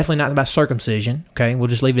definitely not by circumcision, okay? We'll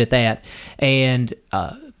just leave it at that. And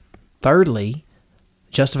thirdly,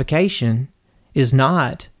 justification is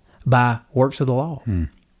not by works of the law.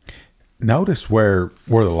 Notice where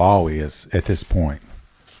the law is at this point.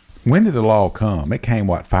 When did the law come? It came,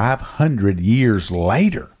 500 years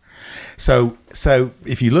later. So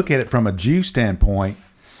if you look at it from a Jew standpoint,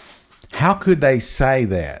 how could they say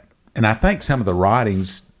that? and I think some of the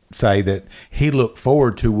writings say that he looked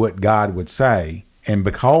forward to what God would say. And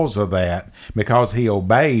because of that, because he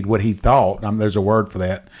obeyed what he thought, there's a word for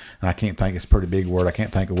that, and I can't think, it's a pretty big word. I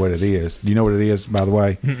can't think of what it is. Do you know what it is, by the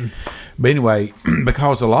way? But anyway,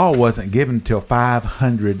 because the law wasn't given until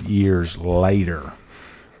 500 years later.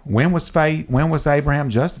 When was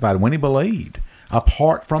Abraham justified? When he believed.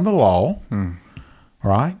 Apart from the law,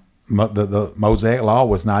 right? The Mosaic law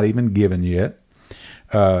was not even given yet.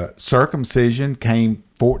 Circumcision came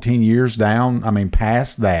 14 years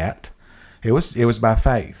past that. It was by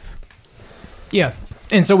faith. Yeah,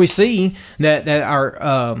 and so we see that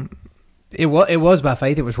our it was by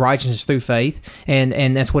faith. It was righteousness through faith,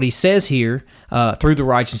 and that's what he says here through the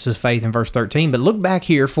righteousness of faith in verse 13. But look back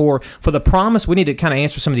here for the promise. We need to kind of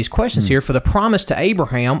answer some of these questions here for the promise to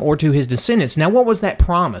Abraham or to his descendants. Now, what was that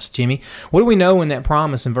promise, Jimmy? What do we know in that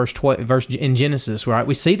promise in verse in Genesis? Right,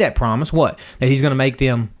 we see that promise. What? That he's going to make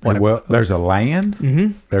them. Well, there's a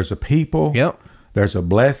land. There's a people. Yep. There's a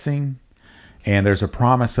blessing. And there's a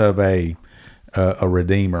promise of a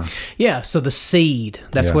redeemer. Yeah. So the seed.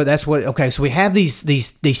 That's what. Okay. So we have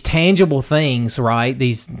these tangible things, right?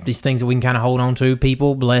 These things that we can kind of hold on to.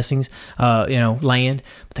 People, blessings, land.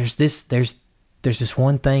 But there's this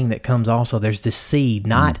one thing that comes also. There's this seed,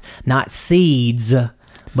 not seeds,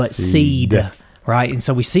 but seed. Right. And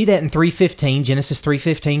so we see that in 3:15, Genesis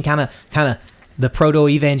 3:15, kind of the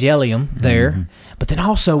proto-evangelium there. But then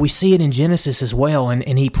also we see it in Genesis as well,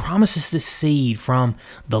 and he promises this seed from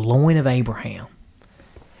the loin of Abraham.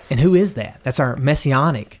 And who is that? That's our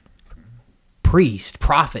messianic priest,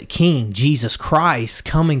 prophet, king, Jesus Christ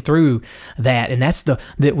coming through that. And that's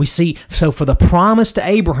that we see. So for the promise to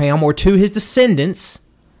Abraham or to his descendants,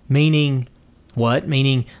 meaning what?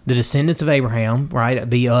 Meaning the descendants of Abraham, right?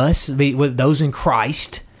 Be us, be with those in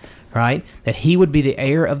Christ, right? That he would be the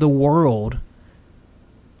heir of the world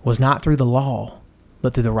was not through the law,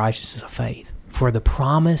 but through the righteousness of faith. For the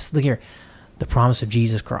promise, look here, the promise of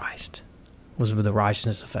Jesus Christ was with the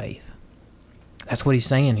righteousness of faith. That's what he's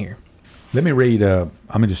saying here. Let me read,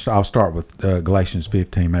 I'll start with Galatians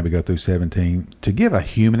 15, maybe go through 17. To give a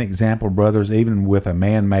human example, brothers, even with a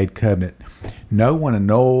man-made covenant, no one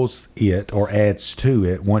annuls it or adds to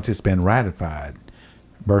it once it's been ratified.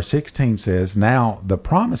 Verse 16 says, now the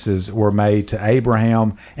promises were made to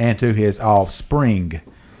Abraham and to his offspring.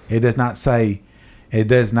 It does not say,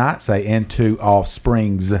 and to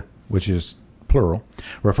offsprings, which is plural,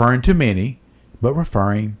 referring to many, but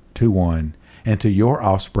referring to one, and to your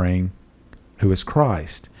offspring, who is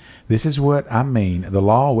Christ. This is what I mean. The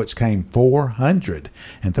law, which came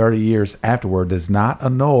 430 years afterward, does not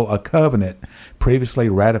annul a covenant previously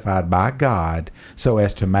ratified by God so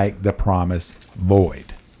as to make the promise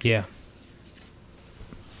void. Yeah.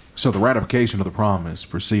 So the ratification of the promise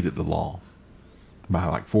preceded the law by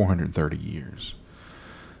like 430 years.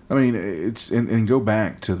 I mean, it's and go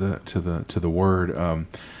back to the word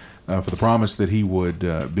for the promise that he would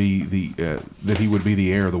be the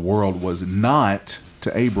heir of the world was not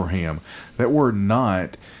to Abraham. That word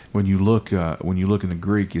 "not," when you look in the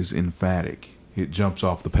Greek, is emphatic. It jumps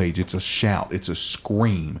off the page. It's a shout. It's a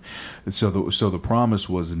scream. And so the promise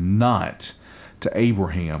was not to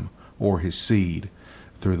Abraham or his seed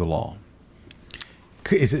through the law.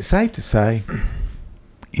 Is it safe to say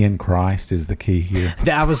in Christ is the key here?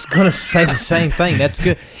 I was going to say the same thing. That's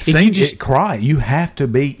good. Christ, you have to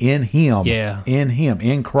be in Him. Yeah. In Him,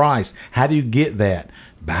 in Christ. How do you get that?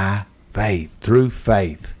 By faith, through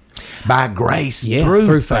faith. By grace,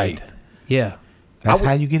 through faith. Yeah. That's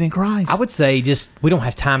how you get in Christ. I would say we don't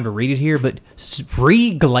have time to read it here, but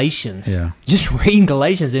read Galatians. Yeah. Just read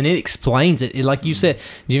Galatians, and it explains it. Like you said,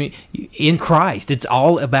 Jimmy, in Christ. It's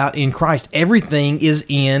all about in Christ. Everything is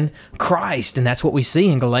in Christ, and that's what we see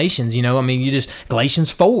in Galatians.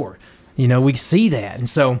 Galatians 4. We see that. And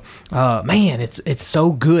so, man, it's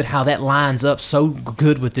so good how that lines up so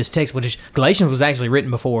good with this text, which Galatians was actually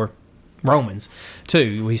written before Romans,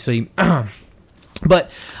 too, we see.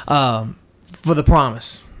 But for the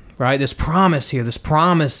promise, right? This promise here, this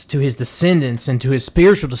promise to his descendants and to his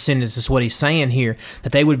spiritual descendants is what he's saying here,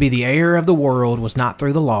 that they would be the heir of the world was not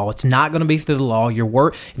through the law. It's not going to be through the law. Your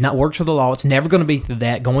work, not works for the law. It's never going to be through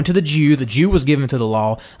that. Going to the Jew was given to the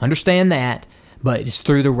law. Understand that. But it's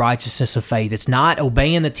through the righteousness of faith. It's not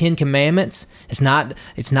obeying the 10 Commandments. It's not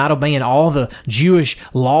obeying all the Jewish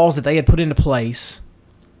laws that they had put into place.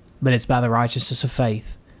 But it's by the righteousness of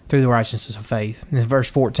faith. Through the righteousness of faith. In verse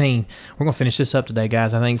 14, we're going to finish this up today,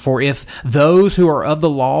 guys, I think. For if those who are of the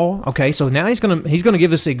law, okay, so now he's going to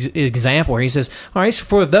give us an example where he says, all right, so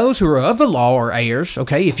for those who are of the law are heirs,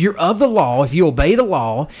 okay, if you're of the law, if you obey the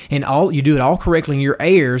law and you do it all correctly and you're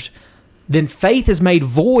heirs, then faith is made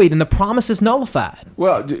void and the promise is nullified.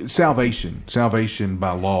 Well, salvation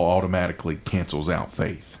by law automatically cancels out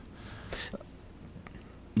faith.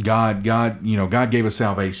 God gave us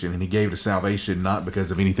salvation, and He gave us salvation not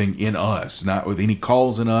because of anything in us, not with any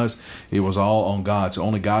cause in us. It was all on God. So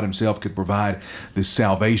only God Himself could provide this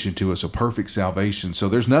salvation to us, a perfect salvation. So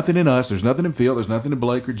there's nothing in us, there's nothing in Phil, there's nothing in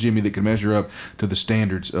Blake or Jimmy that can measure up to the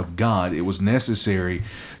standards of God. It was necessary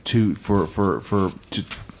for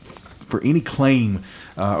any claim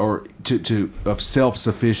or of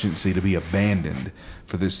self-sufficiency to be abandoned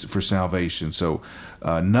for salvation. So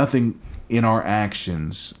nothing in our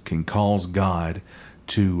actions can cause God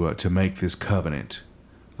to make this covenant,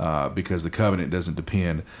 because the covenant doesn't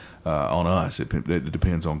depend on us. It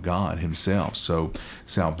depends on God Himself. So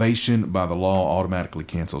salvation by the law automatically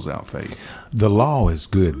cancels out faith. The law is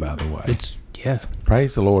good, by the way. Yeah.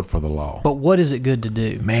 Praise the Lord for the law. But what is it good to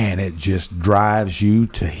do? Man, it just drives you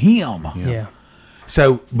to Him. Yeah.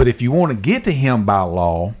 So, but if you want to get to Him by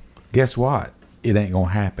law, guess what? It ain't going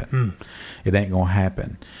to happen. It ain't going to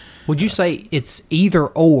happen. Would you say it's either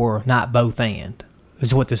or, not both and?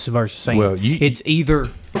 Is what this verse is saying. Well, it's either.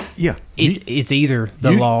 Yeah. It's either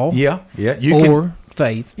the law. Yeah. Or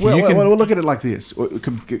faith. Well, look at it like this. Go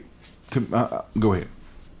ahead.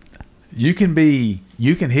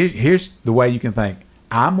 Here's the way you can think.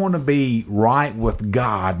 I'm going to be right with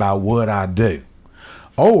God by what I do.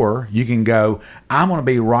 Or you can go, I'm going to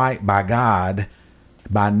be right by God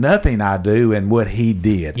by nothing I do and what He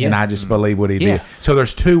did. Yeah. And I just believe what He did. So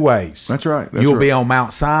there's two ways. That's right. You'll be on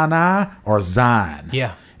Mount Sinai or Zion.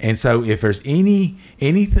 Yeah. And so if there's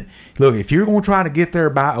anything, look, if you're going to try to get there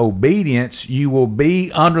by obedience, you will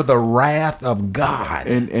be under the wrath of God.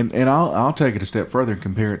 And I'll take it a step further and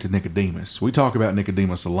compare it to Nicodemus. We talk about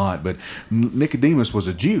Nicodemus a lot, but Nicodemus was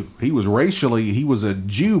a Jew. He was a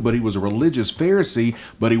Jew, but he was a religious Pharisee,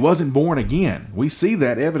 but he wasn't born again. We see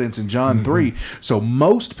that evidence in John 3. So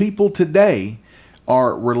most people today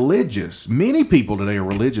are religious. Many people today are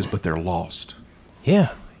religious, but they're lost.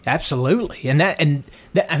 Yeah. Absolutely, and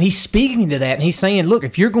he's speaking to that, and he's saying, "Look,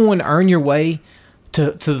 if you're going to earn your way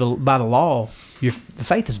by the law, the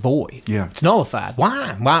faith is void. Yeah, it's nullified.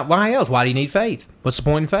 Why? Why else? Why do you need faith? What's the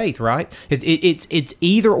point in faith? Right? It's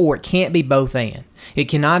either or. It can't be both and. It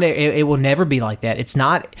cannot. It will never be like that. It's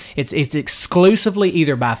not. It's exclusively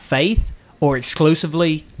either by faith or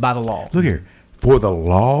exclusively by the law. Look here, for the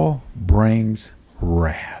law brings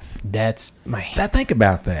wrath. That's man. Think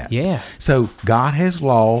about that. Yeah. So God has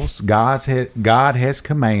laws. God has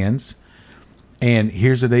commands, and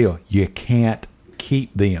here's the deal: you can't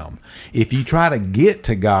keep them. If you try to get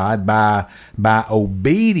to God by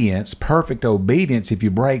obedience, perfect obedience, if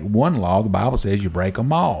you break one law, the Bible says you break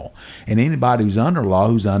them all. And anybody who's under law,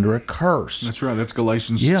 who's under a curse. That's right. That's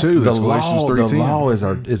Galatians 2. That's Galatians 3:10. The law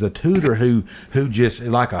is a tutor who just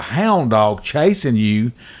like a hound dog chasing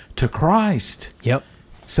you to Christ. Yep.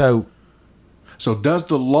 So does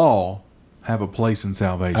the law have a place in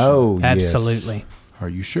salvation? Oh, absolutely. Yes. Are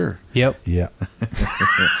you sure? Yep. Yeah.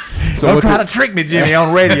 So don't try to trick me, Jimmy,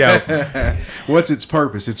 on radio. What's its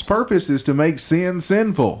purpose? Its purpose is to make sin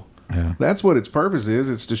sinful. Yeah. That's what its purpose is.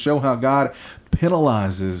 It's to show how God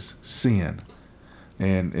penalizes sin.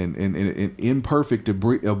 And imperfect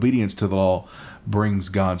obedience to the law brings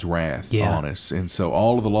God's wrath on us. And so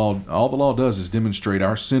all the law does is demonstrate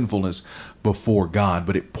our sinfulness before God,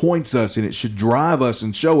 but it points us and it should drive us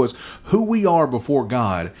and show us who we are before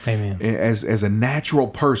God. Amen. As a natural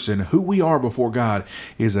person, who we are before God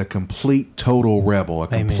is a complete total rebel, a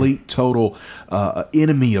complete total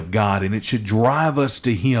enemy of God, and it should drive us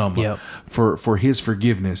to Him for His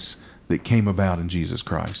forgiveness that came about in Jesus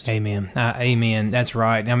Christ. Amen. Amen. That's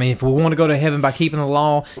right. I mean, if we want to go to heaven by keeping the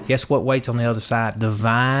law, guess what waits on the other side?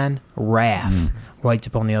 Divine wrath waits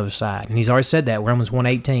upon the other side. And He's already said that, Romans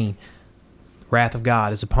 1:18. Wrath of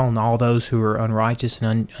God is upon all those who are unrighteous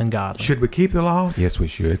and ungodly. Should we keep the law? Yes, we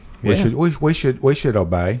should. Yeah. We should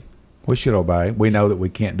obey. We should obey. We know that we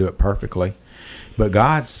can't do it perfectly, but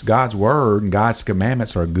God's word and God's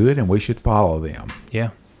commandments are good, and we should follow them.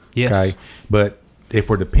 Yeah. Yes. Okay. But if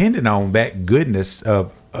we're dependent on that goodness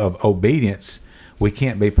of obedience, we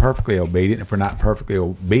can't be perfectly obedient. If we're not perfectly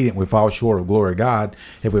obedient, we fall short of the glory of God.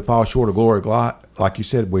 If we fall short of glory of God, like you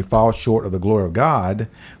said, we fall short of the glory of God,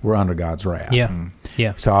 we're under God's wrath. Yeah.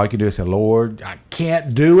 Yeah. So all you can do is say, Lord, I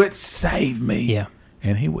can't do it. Save me. Yeah.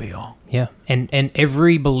 And He will. Yeah. And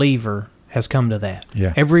every believer has come to that.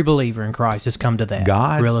 Yeah. Every believer in Christ has come to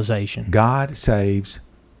that realization. God saves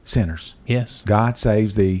sinners. Yes. God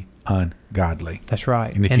saves the ungodly. That's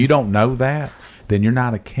right. And if you don't know that, then you're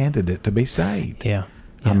not a candidate to be saved. Yeah.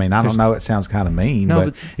 I mean, I don't know. It sounds kind of mean,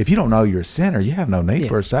 but if you don't know you're a sinner, you have no need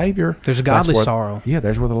for a Savior. There's a godly sorrow. Yeah,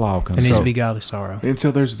 there's where the law comes. There needs to be godly sorrow. And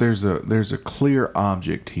so there's a clear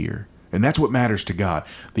object here. And that's what matters to God.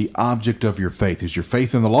 The object of your faith. Is your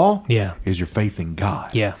faith in the law? Yeah. Is your faith in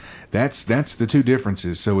God? Yeah. That's the two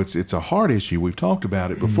differences. So it's a hard issue. We've talked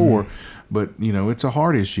about it before, but it's a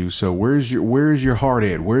hard issue. So where's your heart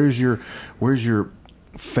at? Where's your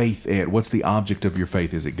faith at? What's the object of your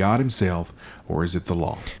faith? Is it God Himself or is it the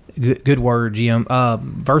law? Good word, Jim.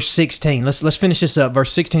 Verse 16. Let's finish this up.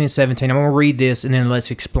 Verse 16 and 17. I'm going to read this and then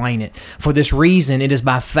let's explain it. For this reason, it is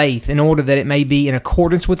by faith, in order that it may be in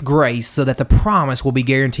accordance with grace, so that the promise will be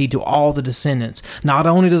guaranteed to all the descendants, not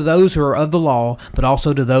only to those who are of the law, but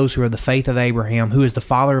also to those who are of the faith of Abraham, who is the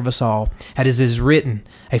father of us all. As it is written,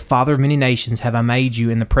 a father of many nations have I made you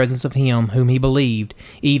in the presence of him whom he believed,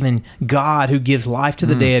 even God who gives life to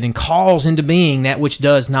the dead and calls into being that which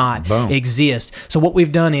does not exist. So what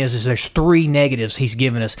we've done is there's three negatives he's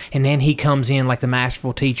given us, and then he comes in like the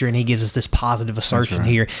masterful teacher and he gives us this positive assertion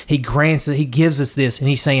here. He grants that he gives us this, and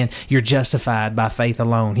he's saying you're justified by faith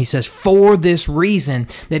alone. He says, for this reason,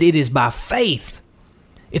 that it is by faith.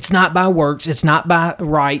 It's not by works, it's not by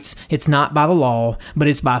rights, it's not by the law, but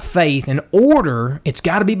it's by faith it's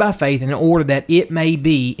got to be by faith in order that it may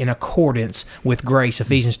be in accordance with grace.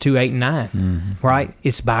 Ephesians 2:8-9, right?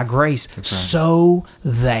 It's by grace, so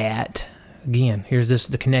that, again, here's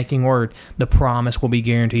the connecting word, the promise will be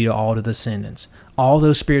guaranteed to all the descendants. All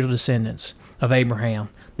those spiritual descendants of Abraham,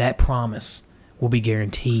 that promise will be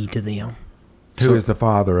guaranteed to them. Who is the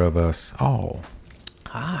father of us all?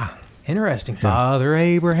 Interesting. Yeah. Father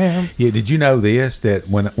Abraham. Yeah, did you know this, that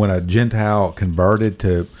when a Gentile converted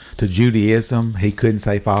to Judaism, he couldn't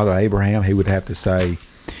say Father Abraham. He would have to say,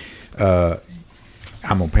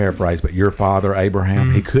 I'm going to paraphrase, but your father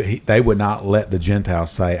Abraham. They would not let the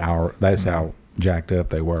Gentiles say our. That's how jacked up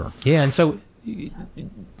they were. Yeah, and so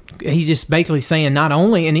he's just basically saying not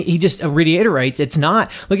only, and he just reiterates, it's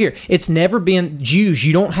not, look here, it's never been Jews,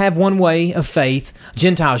 you don't have one way of faith.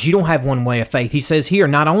 Gentiles, you don't have one way of faith. He says here,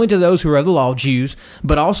 not only to those who are of the law, Jews,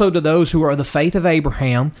 but also to those who are of the faith of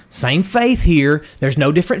Abraham. Same faith here. There's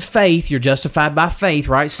no different faith. You're justified by faith,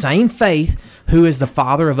 right? Same faith. Who is the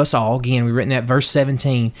father of us all. Again, we've written that verse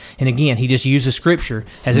 17. And again, he just used the scripture.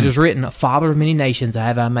 As it is written, a father of many nations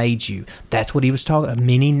have I made you. That's what he was talking about.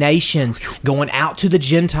 Many nations going out to the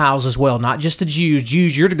Gentiles as well, not just the Jews.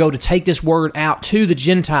 Jews, you're to go to take this word out to the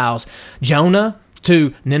Gentiles. Jonah,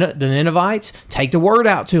 to the Ninevites, take the word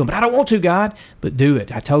out to them. But I don't want to, God. But do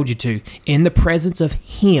it. I told you to. In the presence of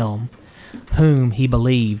him whom he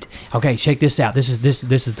believed. Okay, check this out. This is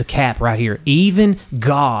the cap right here. Even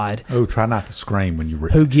God. Oh, try not to scream when you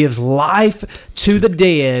read. Who gives life to the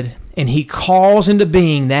dead, and he calls into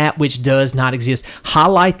being that which does not exist.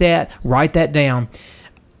 Highlight that. Write that down.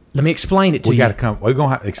 Let me explain it to you. We're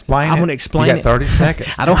going to explain it. I'm going to explain it. You got 30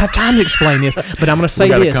 seconds. I don't have time to explain this, but I'm going to say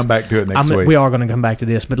this. We got to come back to it next week. We are going to come back to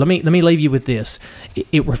this, but let me leave you with this.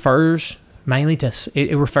 It refers mainly to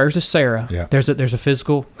it refers to Sarah. Yeah. There's a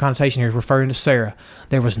physical connotation here. It's referring to Sarah.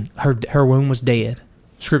 There was her womb was dead.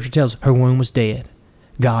 Scripture tells us her womb was dead.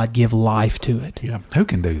 God give life to it. Yeah. Who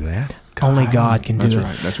can do that? Only God can do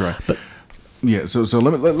it. That's right. But yeah, so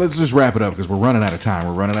let's just wrap it up because we're running out of time.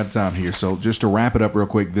 We're running out of time here. So just to wrap it up real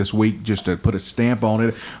quick this week, just to put a stamp on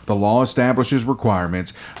it, the law establishes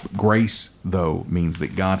requirements. Grace, though, means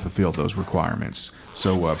that God fulfilled those requirements.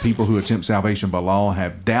 So people who attempt salvation by law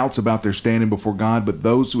have doubts about their standing before God, but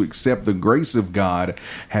those who accept the grace of God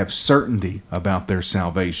have certainty about their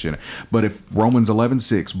salvation. But if Romans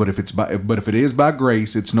 11:6, but if it is by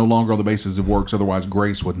grace, it's no longer on the basis of works. Otherwise,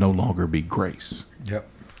 grace would no longer be grace. Yep,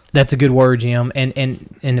 that's a good word, Jim. And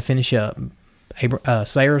to finish up,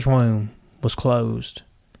 Sarah's womb was closed.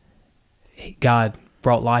 God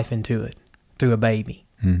brought life into it through a baby,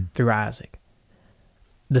 through Isaac.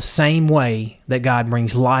 The same way that God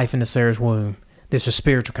brings life into Sarah's womb, there's a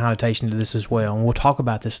spiritual connotation to this as well, and we'll talk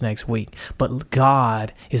about this next week. But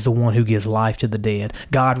God is the one who gives life to the dead.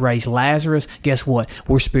 God raised Lazarus. Guess what?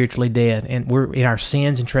 We're spiritually dead, and we're in our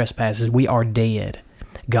sins and trespasses. We are dead.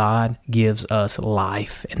 God gives us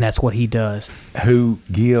life, and that's what he does. Who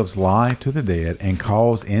gives life to the dead and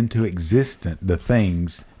calls into existence the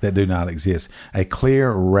things that do not exist. A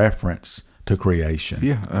clear reference to creation.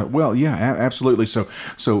 Yeah, absolutely. So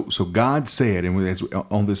God said, and as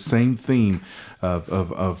on this same theme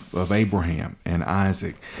of Abraham and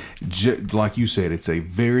Isaac, like you said, it's a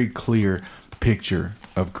very clear picture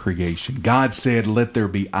of creation. God said, "Let there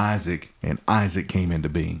be Isaac," and Isaac came into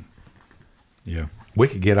being. Yeah, we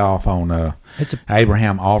could get off on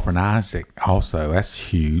Abraham offering Isaac. Also,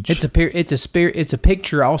 that's huge. It's a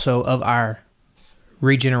picture also of our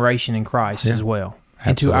regeneration in Christ as well,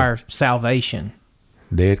 and to our salvation.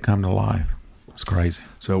 Dead come to life. It's crazy.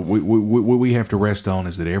 So what we have to rest on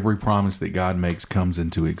is that every promise that God makes comes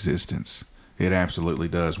into existence. It absolutely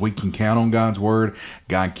does. We can count on God's word.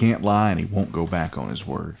 God can't lie, and he won't go back on his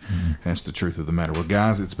word. Mm-hmm. That's the truth of the matter. Well,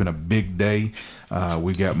 guys, it's been a big day.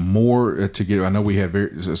 We got more to get. I know we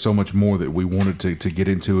had so much more that we wanted to get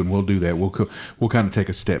into, and we'll do that. We'll kind of take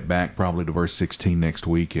a step back probably to verse 16 next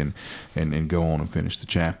week and go on and finish the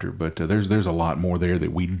chapter. But there's a lot more there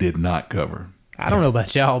that we did not cover. I don't know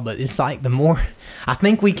about y'all, but it's like the more I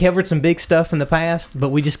think we covered some big stuff in the past, but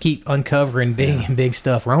we just keep uncovering big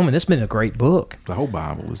stuff. Roman, it's been a great book. The whole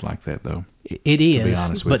Bible is like that, though. It is. To be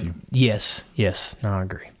honest with you. Yes, no, I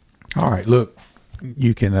agree. All right, look,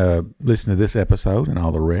 you can listen to this episode and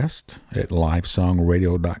all the rest at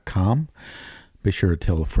livesongradio.com. Be sure to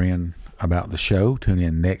tell a friend about the show. Tune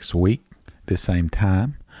in next week, this same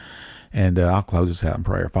time. And I'll close this out in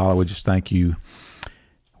prayer. Father, we just thank you.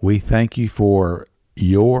 We thank you for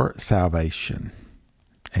your salvation.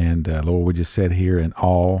 And Lord, we just said here in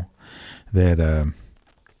awe that and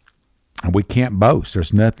we can't boast.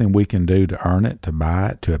 There's nothing we can do to earn it, to buy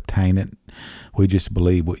it, to obtain it. We just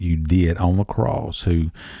believe what you did on the cross, who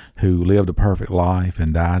lived a perfect life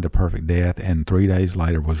and died a perfect death, and 3 days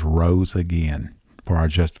later was rose again for our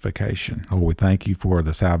justification. Lord, we thank you for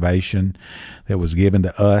the salvation that was given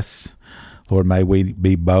to us. Lord, may we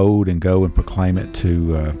be bold and go and proclaim it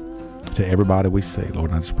to everybody we see. Lord,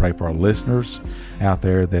 and I just pray for our listeners out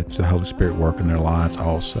there that the Holy Spirit work in their lives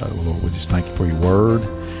also. Lord, we just thank you for your word.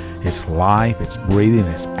 It's life, it's breathing,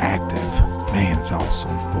 it's active. Man, it's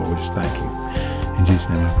awesome. Lord, we just thank you. In Jesus'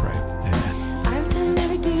 name I pray. Amen. I've done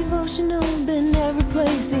every devotional, been every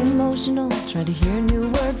place emotional, tried to hear a new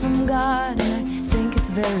word from God, and I think it's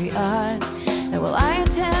very odd that while I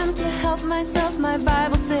attempt to help myself, my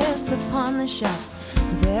Bible sits upon the shelf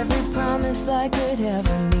with every promise I could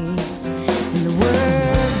ever need. And the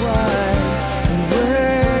Word was, and the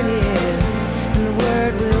Word is, and the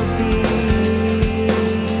Word will be.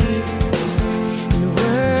 And the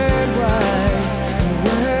Word was, and the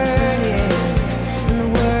Word is, and the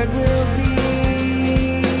Word will be.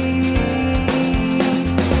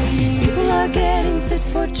 People are getting fit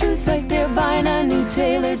for truth like they're buying a new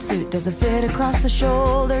tailored suit. Does it fit across the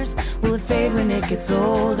shoulders? Will it fade when it gets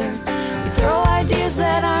older? We throw ideas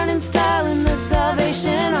that aren't in style in the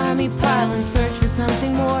Salvation Army pile and search for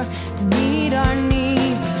something more to meet our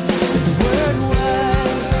needs. But the Word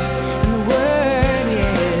was, and the Word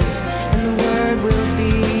is, and the Word will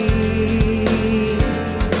be.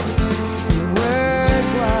 And the Word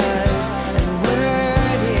was, and the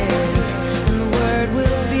Word is, and the Word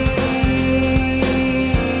will be.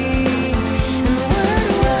 And the Word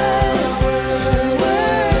was, and the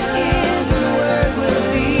Word is, and the Word will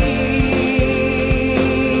be.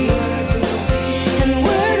 And the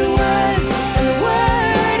Word was, and the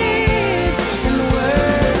Word is, and the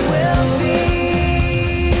Word will be.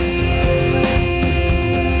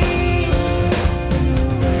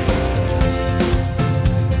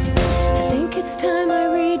 I think it's time I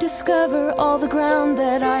rediscover all the ground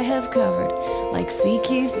that I have covered. Like seek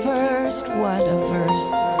ye first, what a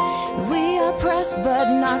verse. We are pressed but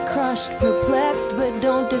not crushed, perplexed but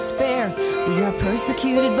don't despair. We are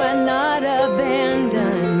persecuted but not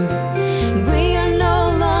abandoned.